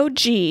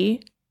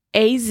Bogazkoy.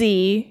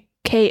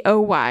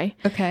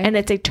 Okay. And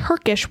it's a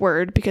Turkish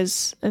word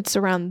because it's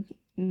around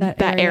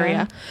that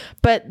area.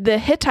 But the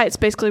Hittites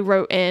basically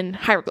wrote in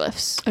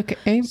hieroglyphs.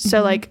 Okay.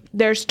 So like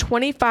there's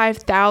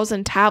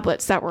 25,000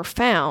 tablets that were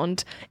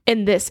found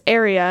in this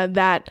area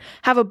that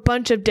have a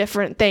bunch of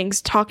different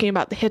things talking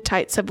about the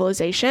Hittite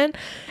civilization.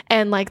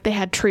 And like they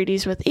had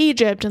treaties with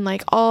Egypt and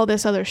like all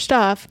this other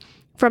stuff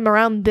from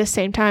around this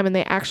same time. And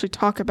they actually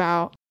talk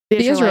about the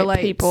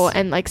Israelite people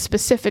and like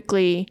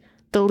specifically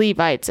the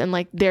Levites and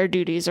like their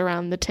duties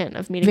around the tent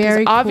of meeting.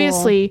 Because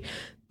obviously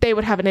they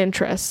would have an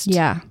interest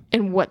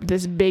in what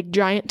this big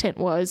giant tent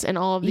was and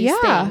all of these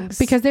things.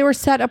 Because they were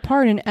set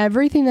apart, and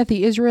everything that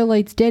the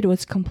Israelites did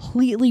was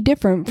completely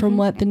different from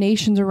what the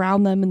nations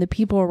around them and the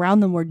people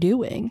around them were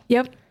doing.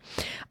 Yep.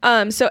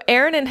 So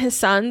Aaron and his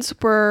sons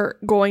were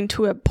going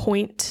to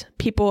appoint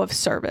people of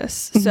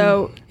service.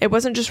 So it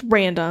wasn't just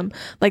random.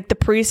 Like the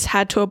priests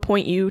had to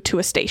appoint you to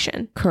a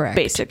station. Correct.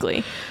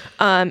 Basically.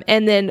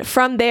 And then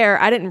from there,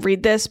 I didn't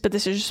read this, but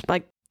this is just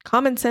like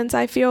common sense,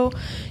 I feel.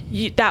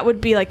 That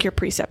would be like your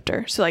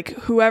preceptor. So like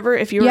whoever,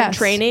 if you were in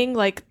training,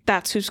 like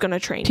that's who's going to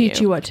train you.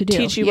 Teach you what to do.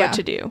 Teach you what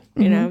to do.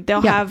 You know,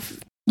 they'll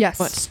have... Yes.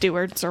 What,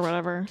 stewards or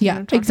whatever? Yeah, you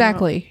know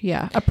exactly. About?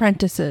 Yeah.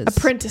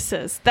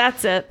 Apprentices.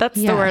 That's it.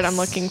 That's the word I'm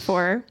looking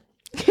for.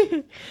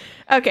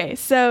 Okay.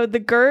 So the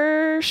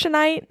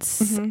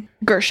Gershonites.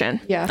 Gershon.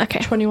 Yeah. Okay.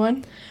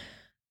 21.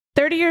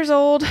 30 years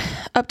old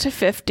up to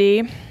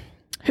 50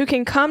 who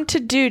can come to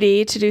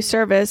duty to do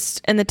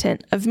service in the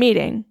tent of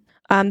meeting.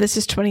 This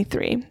is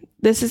 23.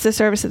 This is the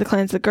service of the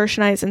clans of the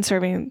Gershonites in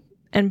serving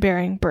and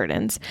bearing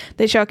burdens.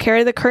 They shall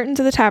carry the curtains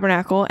of the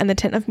tabernacle and the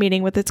tent of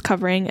meeting with its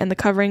covering and the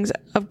coverings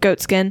of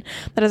goatskin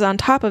that is on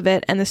top of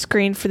it and the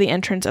screen for the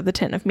entrance of the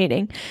tent of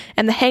meeting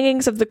and the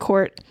hangings of the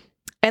court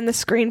and the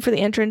screen for the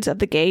entrance of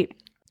the gate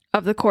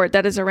of the court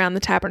that is around the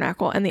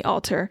tabernacle and the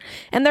altar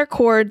and their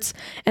cords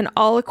and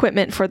all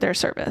equipment for their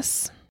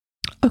service.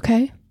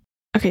 Okay.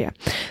 Yeah.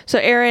 So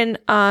Aaron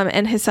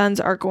and his sons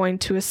are going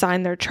to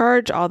assign their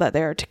charge, all that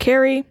they are to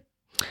carry.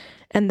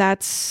 And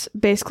that's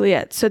basically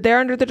it. So they're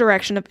under the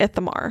direction of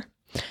Ithamar,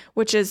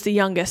 which is the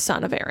youngest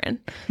son of Aaron.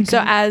 Okay.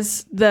 So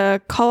as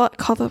the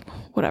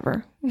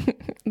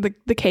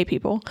the K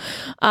people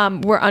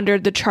were under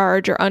the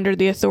charge or under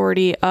the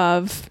authority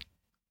of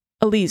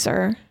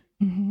Eliezer,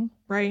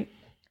 right?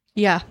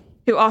 Yeah.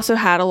 Who also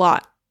had a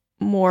lot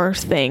more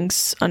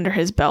things under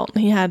his belt.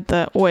 He had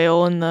the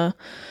oil and the...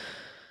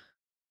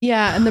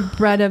 Yeah, and the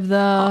bread of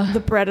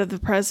the bread of the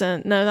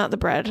present. No, not the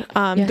bread.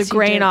 Yes, the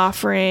grain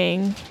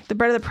offering. The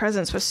bread of the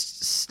presents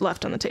was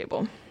left on the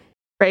table.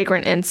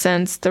 Fragrant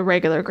incense, the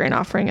regular grain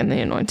offering, and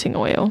the anointing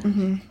oil.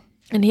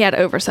 And he had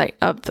oversight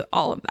of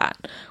all of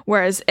that.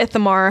 Whereas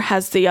Ithamar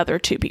has the other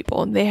two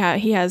people.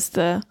 He has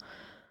the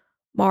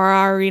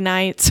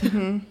Merarites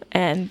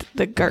and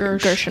the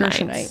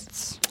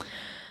Gershonites.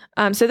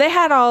 So they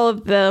had all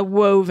of the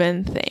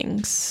woven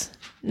things.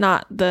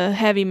 Not the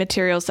heavy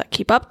materials that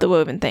keep up the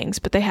woven things,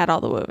 but they had all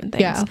the woven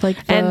things. Yeah, like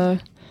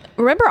and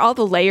remember all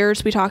the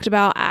layers we talked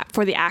about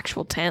for the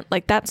actual tent?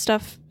 Like that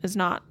stuff is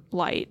not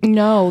light.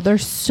 No,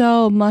 there's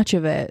so much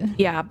of it.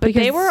 Yeah, but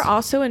they were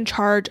also in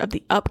charge of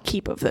the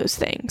upkeep of those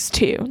things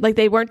too. Like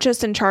they weren't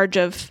just in charge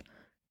of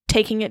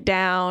taking it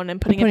down and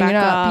putting it back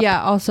up.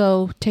 Yeah,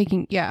 also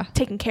taking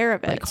care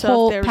of it. Like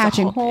so if there was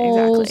patching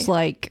holes,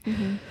 like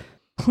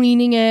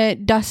cleaning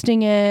it,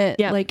 dusting it,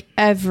 like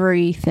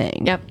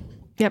everything. Yep.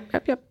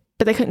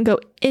 But they couldn't go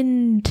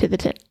into the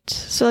tent.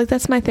 So like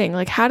that's my thing.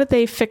 Like how did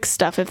they fix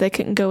stuff if they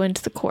couldn't go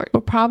into the court?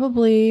 Well,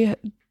 probably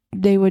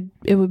it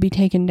would be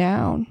taken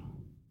down.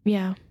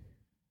 Yeah.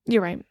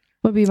 You're right.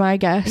 Would be my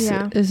guess.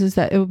 Yeah. Is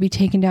that it would be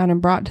taken down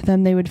and brought to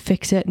them. They would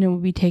fix it and it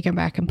would be taken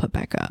back and put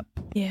back up.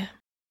 Yeah.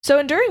 So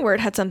Enduring Word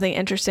had something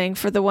interesting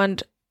for the one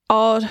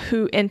all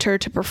who enter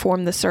to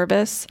perform the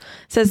service. It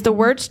says the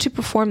words to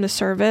perform the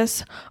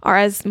service are,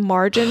 as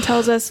margin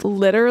tells us,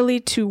 literally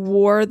to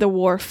war the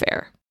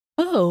warfare.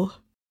 Oh.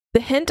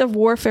 The hint of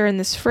warfare in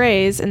this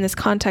phrase, in this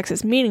context,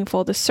 is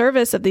meaningful. The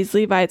service of these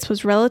Levites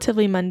was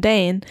relatively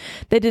mundane.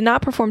 They did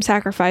not perform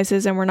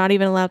sacrifices and were not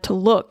even allowed to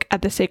look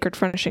at the sacred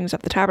furnishings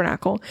of the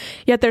tabernacle.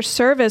 Yet their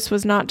service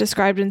was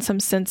described in some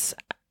sense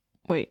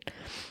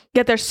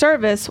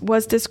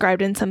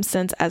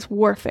as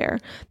warfare.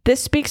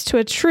 This speaks to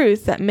a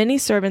truth that many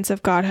servants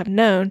of God have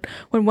known.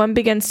 When one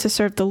begins to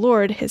serve the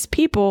Lord, his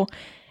people,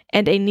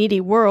 and a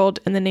needy world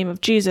in the name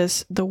of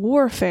Jesus, the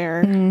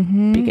warfare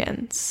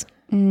begins.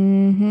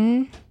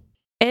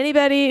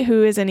 Anybody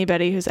who's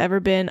ever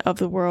been of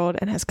the world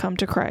and has come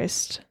to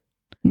Christ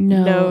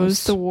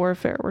knows the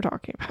warfare we're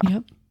talking about.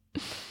 Yep.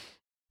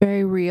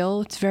 Very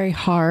real. It's very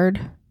hard.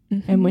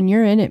 And when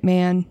you're in it,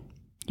 man,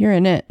 you're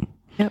in it.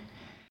 Yep.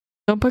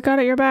 Don't put God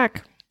at your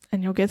back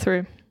and you'll get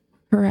through.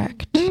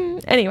 Correct.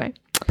 Anyway,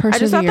 I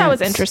just thought that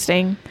was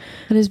interesting.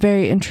 It is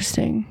very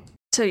interesting.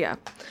 So yeah,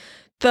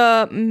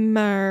 the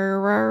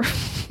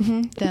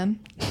them.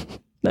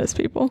 Those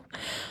people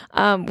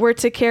were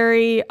to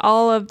carry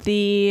all of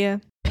the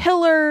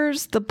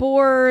pillars, the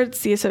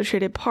boards, the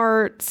associated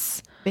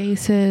parts,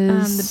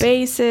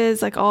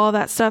 bases, like all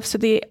that stuff. So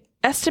the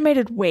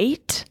estimated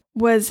weight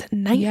was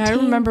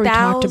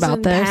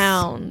 19,000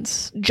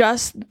 pounds.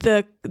 Just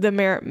the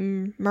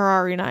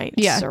Merari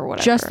Knights or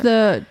whatever. Just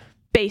the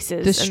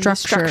bases, the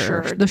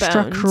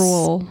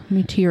structural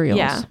materials.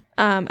 Yeah.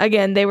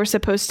 Again, they were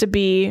supposed to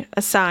be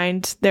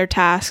assigned their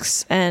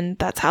tasks, and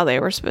that's how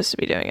they were supposed to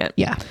be doing it.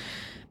 Yeah.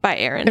 By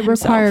Aaron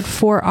himself. Required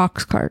 4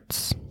 ox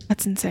carts.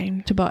 That's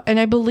insane. And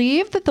I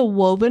believe that the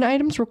woven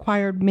items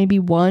required maybe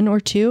 1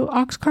 or 2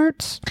 ox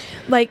carts.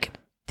 Like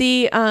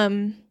the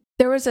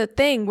there was a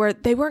thing where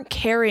they weren't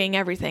carrying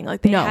everything.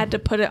 Like they had to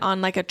put it on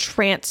like a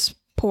transport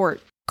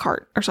transport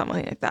cart or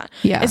something like that.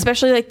 Yeah.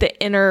 Especially like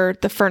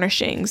the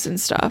furnishings and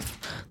stuff.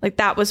 Like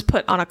that was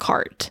put on a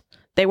cart.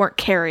 They weren't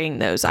carrying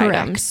those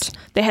items.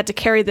 They had to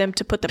carry them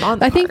to put them on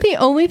the cart. I think the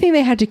only thing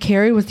they had to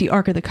carry was the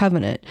Ark of the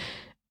Covenant.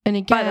 And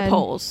again, by the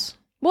poles.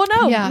 Well,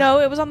 no,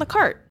 it was on the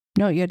cart.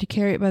 No, you had to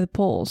carry it by the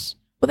poles.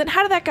 Well, then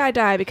how did that guy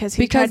die? Because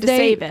he tried to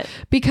save it.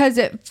 Because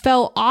it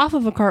fell off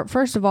of a cart.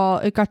 First of all,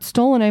 it got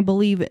stolen, I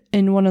believe,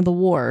 in one of the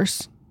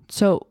wars.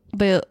 So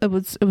it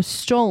was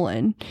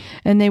stolen,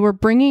 and they were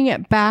bringing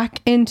it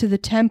back into the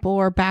temple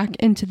or back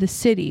into the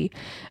city.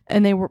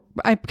 And they were,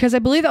 because I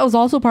believe that was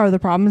also part of the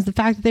problem, is the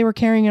fact that they were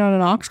carrying it on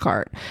an ox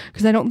cart.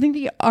 Because I don't think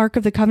the Ark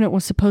of the Covenant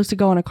was supposed to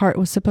go on a cart. It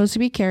was supposed to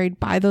be carried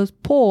by those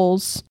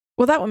poles.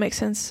 Well, that would make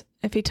sense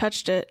if he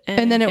touched it.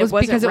 And then it was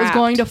because it was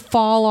going to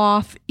fall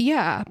off.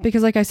 Yeah.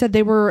 Because like I said,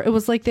 it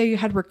was like they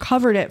had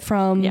recovered it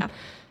from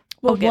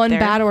one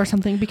battle or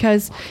something,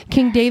 because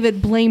King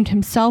David blamed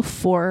himself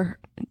for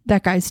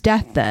that guy's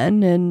death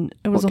then. And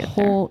it was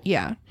we'll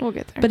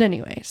get there. But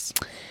anyways.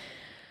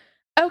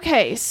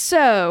 Okay.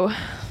 So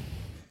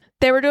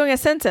they were doing a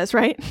census,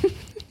 right?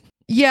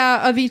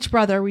 Yeah. Of each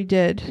brother we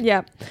did.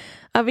 Yeah.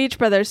 Of each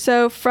brother.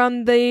 So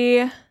from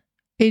the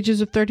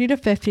ages of 30 to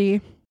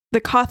 50. The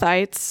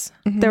Kothites,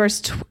 there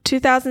was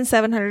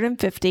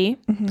 2,750.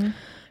 Mm-hmm.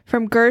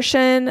 From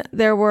Gershon,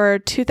 there were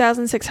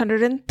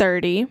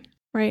 2,630,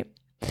 right?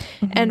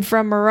 Mm-hmm. And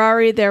from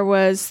Merari, there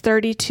was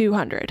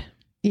 3,200.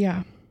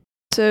 Yeah.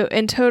 So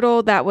in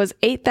total, that was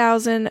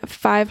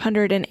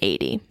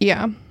 8,580.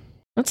 Yeah.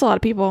 That's a lot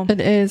of people. It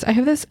is. I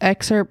have this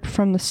excerpt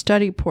from the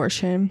study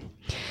portion.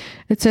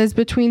 It says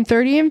between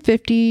 30 and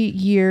 50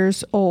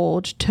 years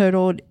old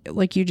totaled,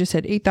 like you just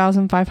said,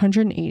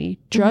 8,580,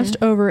 just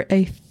over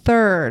a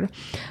third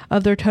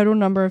of their total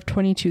number of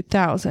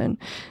 22,000.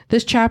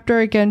 This chapter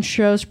again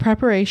shows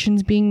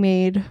preparations being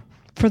made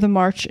for the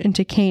march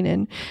into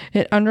Canaan.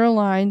 It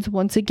underlines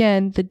once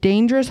again the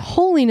dangerous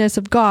holiness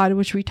of God,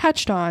 which we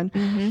touched on.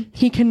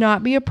 He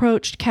cannot be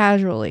approached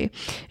casually.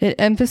 It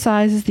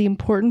emphasizes the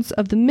importance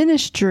of the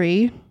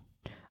ministry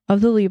of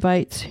the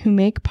Levites, who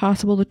make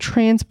possible the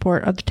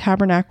transport of the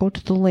tabernacle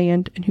to the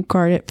land and who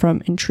guard it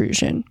from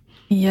intrusion.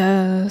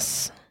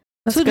 Yes.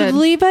 That's so good. The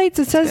Levites,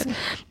 it says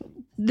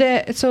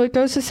that, so it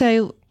goes to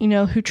say,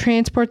 who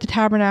transport the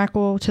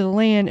tabernacle to the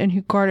land and who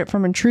guard it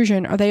from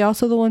intrusion. Are they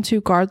also the ones who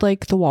guard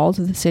like the walls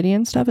of the city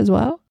and stuff as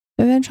well,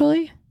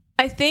 eventually?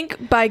 I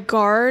think by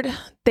guard,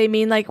 they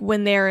mean like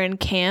when they're in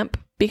camp,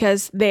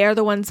 because they are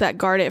the ones that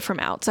guard it from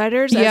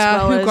outsiders. Yeah,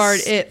 as well who guard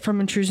it from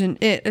intrusion.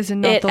 It as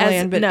in not the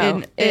land, but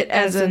it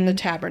as in the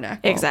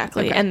tabernacle.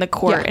 Exactly, okay. And the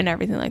court and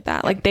everything like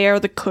that. Like they are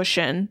the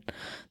cushion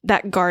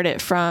that guard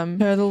it from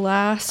they're the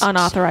last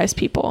unauthorized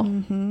people.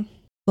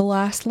 The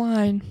last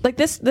line. Like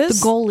this the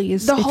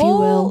goalies, if you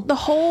will. The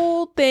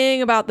whole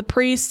thing about the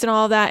priests and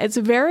all that, it's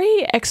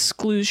very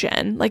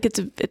exclusion. Like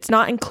it's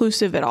not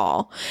inclusive at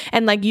all.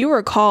 And like you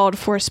were called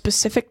for a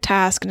specific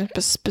task and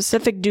a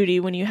specific duty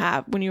when you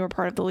were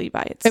part of the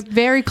Levites.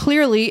 Very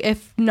clearly,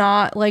 if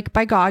not like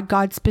by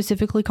God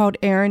specifically called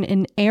Aaron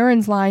and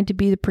Aaron's line to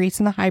be the priest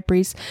and the high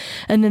priest.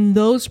 And then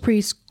those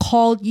priests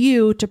called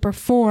you to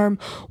perform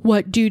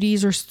what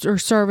duties or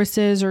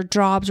services or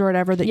jobs or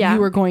whatever that you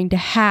were going to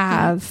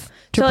have.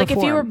 So like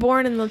if you were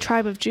born in the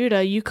tribe of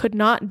Judah, you could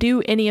not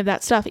do any of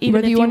that stuff,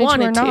 even if you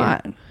wanted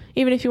to.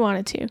 Even if you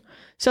wanted to.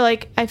 So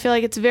like I feel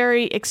like it's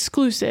very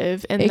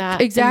exclusive in that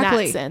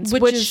sense,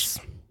 which is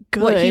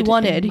good, what he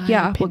wanted. In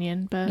my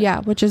opinion,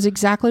 but which is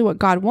exactly what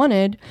God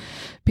wanted,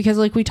 because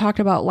like we talked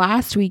about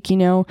last week,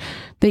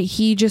 that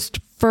he just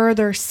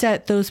further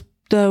set those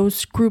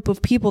group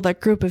of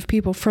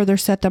people further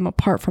set them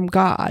apart from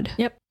God.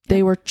 Yep.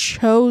 They were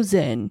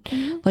chosen.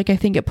 Like I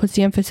think it puts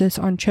the emphasis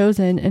on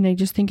chosen, and I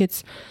just think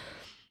it's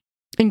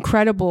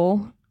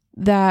incredible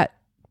that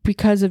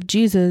because of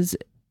Jesus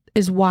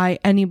is why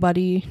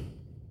anybody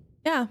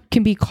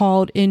can be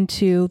called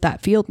into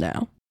that field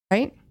now,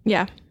 right?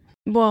 Yeah.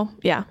 Well,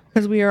 yeah.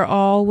 Because we are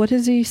all, what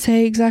does he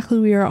say exactly?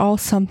 We are all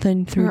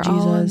something through Jesus.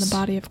 All in the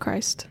body of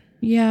Christ.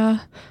 Yeah.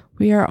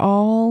 We are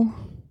all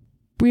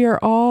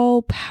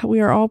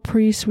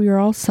priests. We are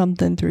all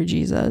something through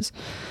Jesus,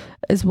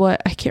 is what,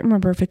 I can't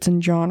remember if it's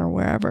in John or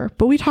wherever,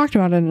 but we talked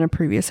about it in a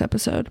previous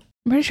episode.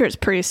 I'm pretty sure it's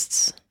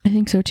priests. I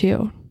think so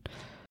too.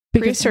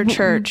 Priests or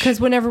church?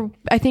 Because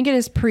I think it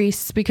is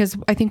priests, because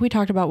I think we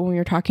talked about when we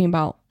were talking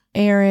about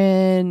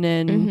Aaron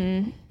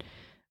and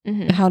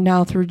how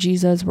now through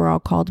Jesus we're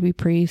all called to be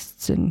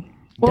priests, and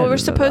we're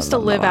supposed to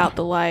live out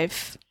the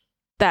life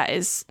that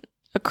is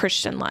a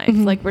Christian life.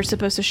 Like we're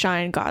supposed to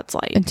shine God's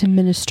light and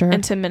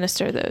to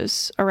minister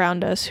those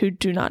around us who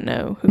do not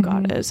know who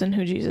God is and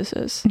who Jesus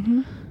is,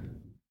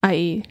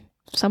 i.e.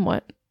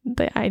 somewhat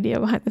the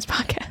idea behind this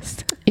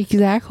podcast.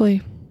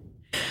 Exactly.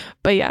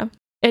 But yeah,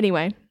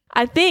 anyway,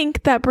 I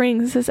think that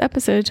brings this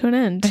episode to an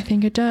end. I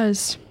think it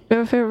does. We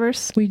have a favorite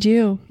verse? We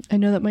do. I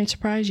know that might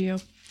surprise you.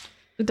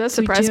 It does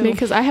surprise me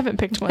because I haven't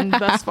picked one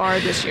thus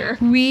far this year.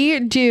 We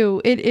do.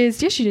 It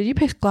is. Yes, you did. You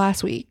picked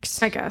last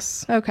week's. I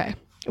guess. Okay.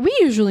 We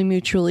usually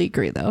mutually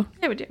agree, though.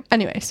 Yeah, we do.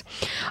 Anyways,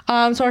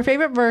 so our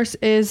favorite verse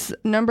is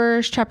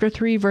Numbers chapter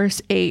 3,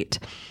 verse 8.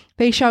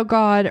 They shall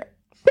guard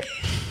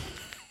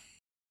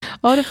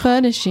all the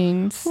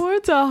furnishings.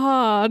 Words are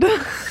hard.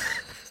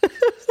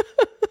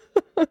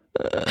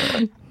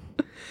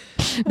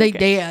 They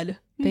did.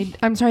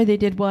 I'm sorry, they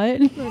did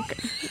what?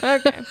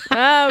 Okay.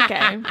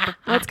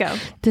 Let's go.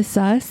 To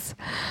sus.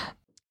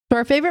 So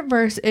our favorite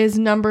verse is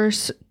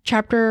Numbers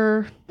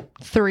chapter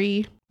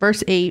 3,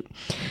 verse 8.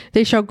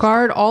 They shall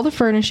guard all the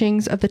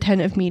furnishings of the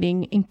tent of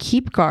meeting and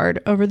keep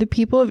guard over the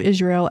people of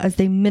Israel as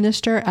they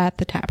minister at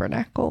the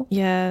tabernacle.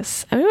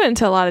 Yes. And we went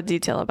into a lot of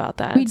detail about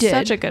that. We did.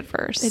 Such a good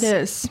verse. It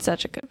is. It's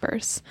such a good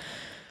verse.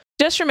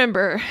 Just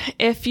remember,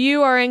 if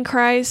you are in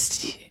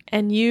Christ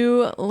and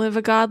you live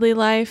a godly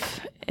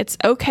life, it's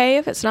okay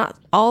if it's not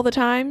all the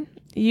time.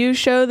 You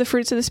show the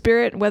fruits of the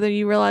Spirit, whether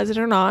you realize it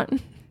or not.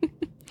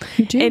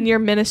 You do. And you're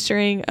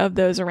ministering of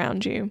those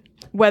around you,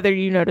 whether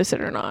you notice it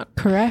or not.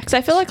 Correct. Because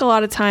I feel like a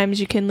lot of times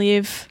you can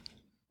leave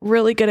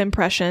really good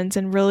impressions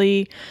and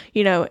really,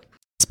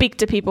 speak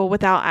to people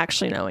without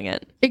actually knowing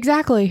it.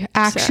 Exactly.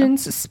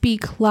 Actions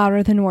speak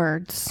louder than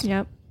words.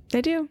 Yep,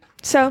 they do.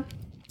 So,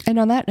 and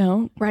on that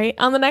note, right,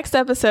 on the next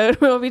episode,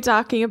 we'll be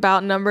talking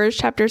about Numbers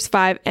chapters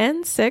 5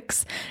 and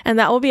 6, and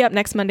that will be up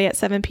next Monday at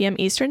 7 p.m.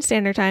 Eastern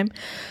Standard Time.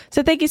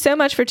 So thank you so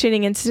much for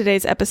tuning into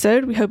today's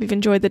episode. We hope you've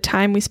enjoyed the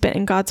time we spent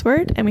in God's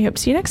Word, and we hope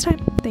to see you next time.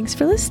 Thanks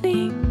for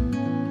listening.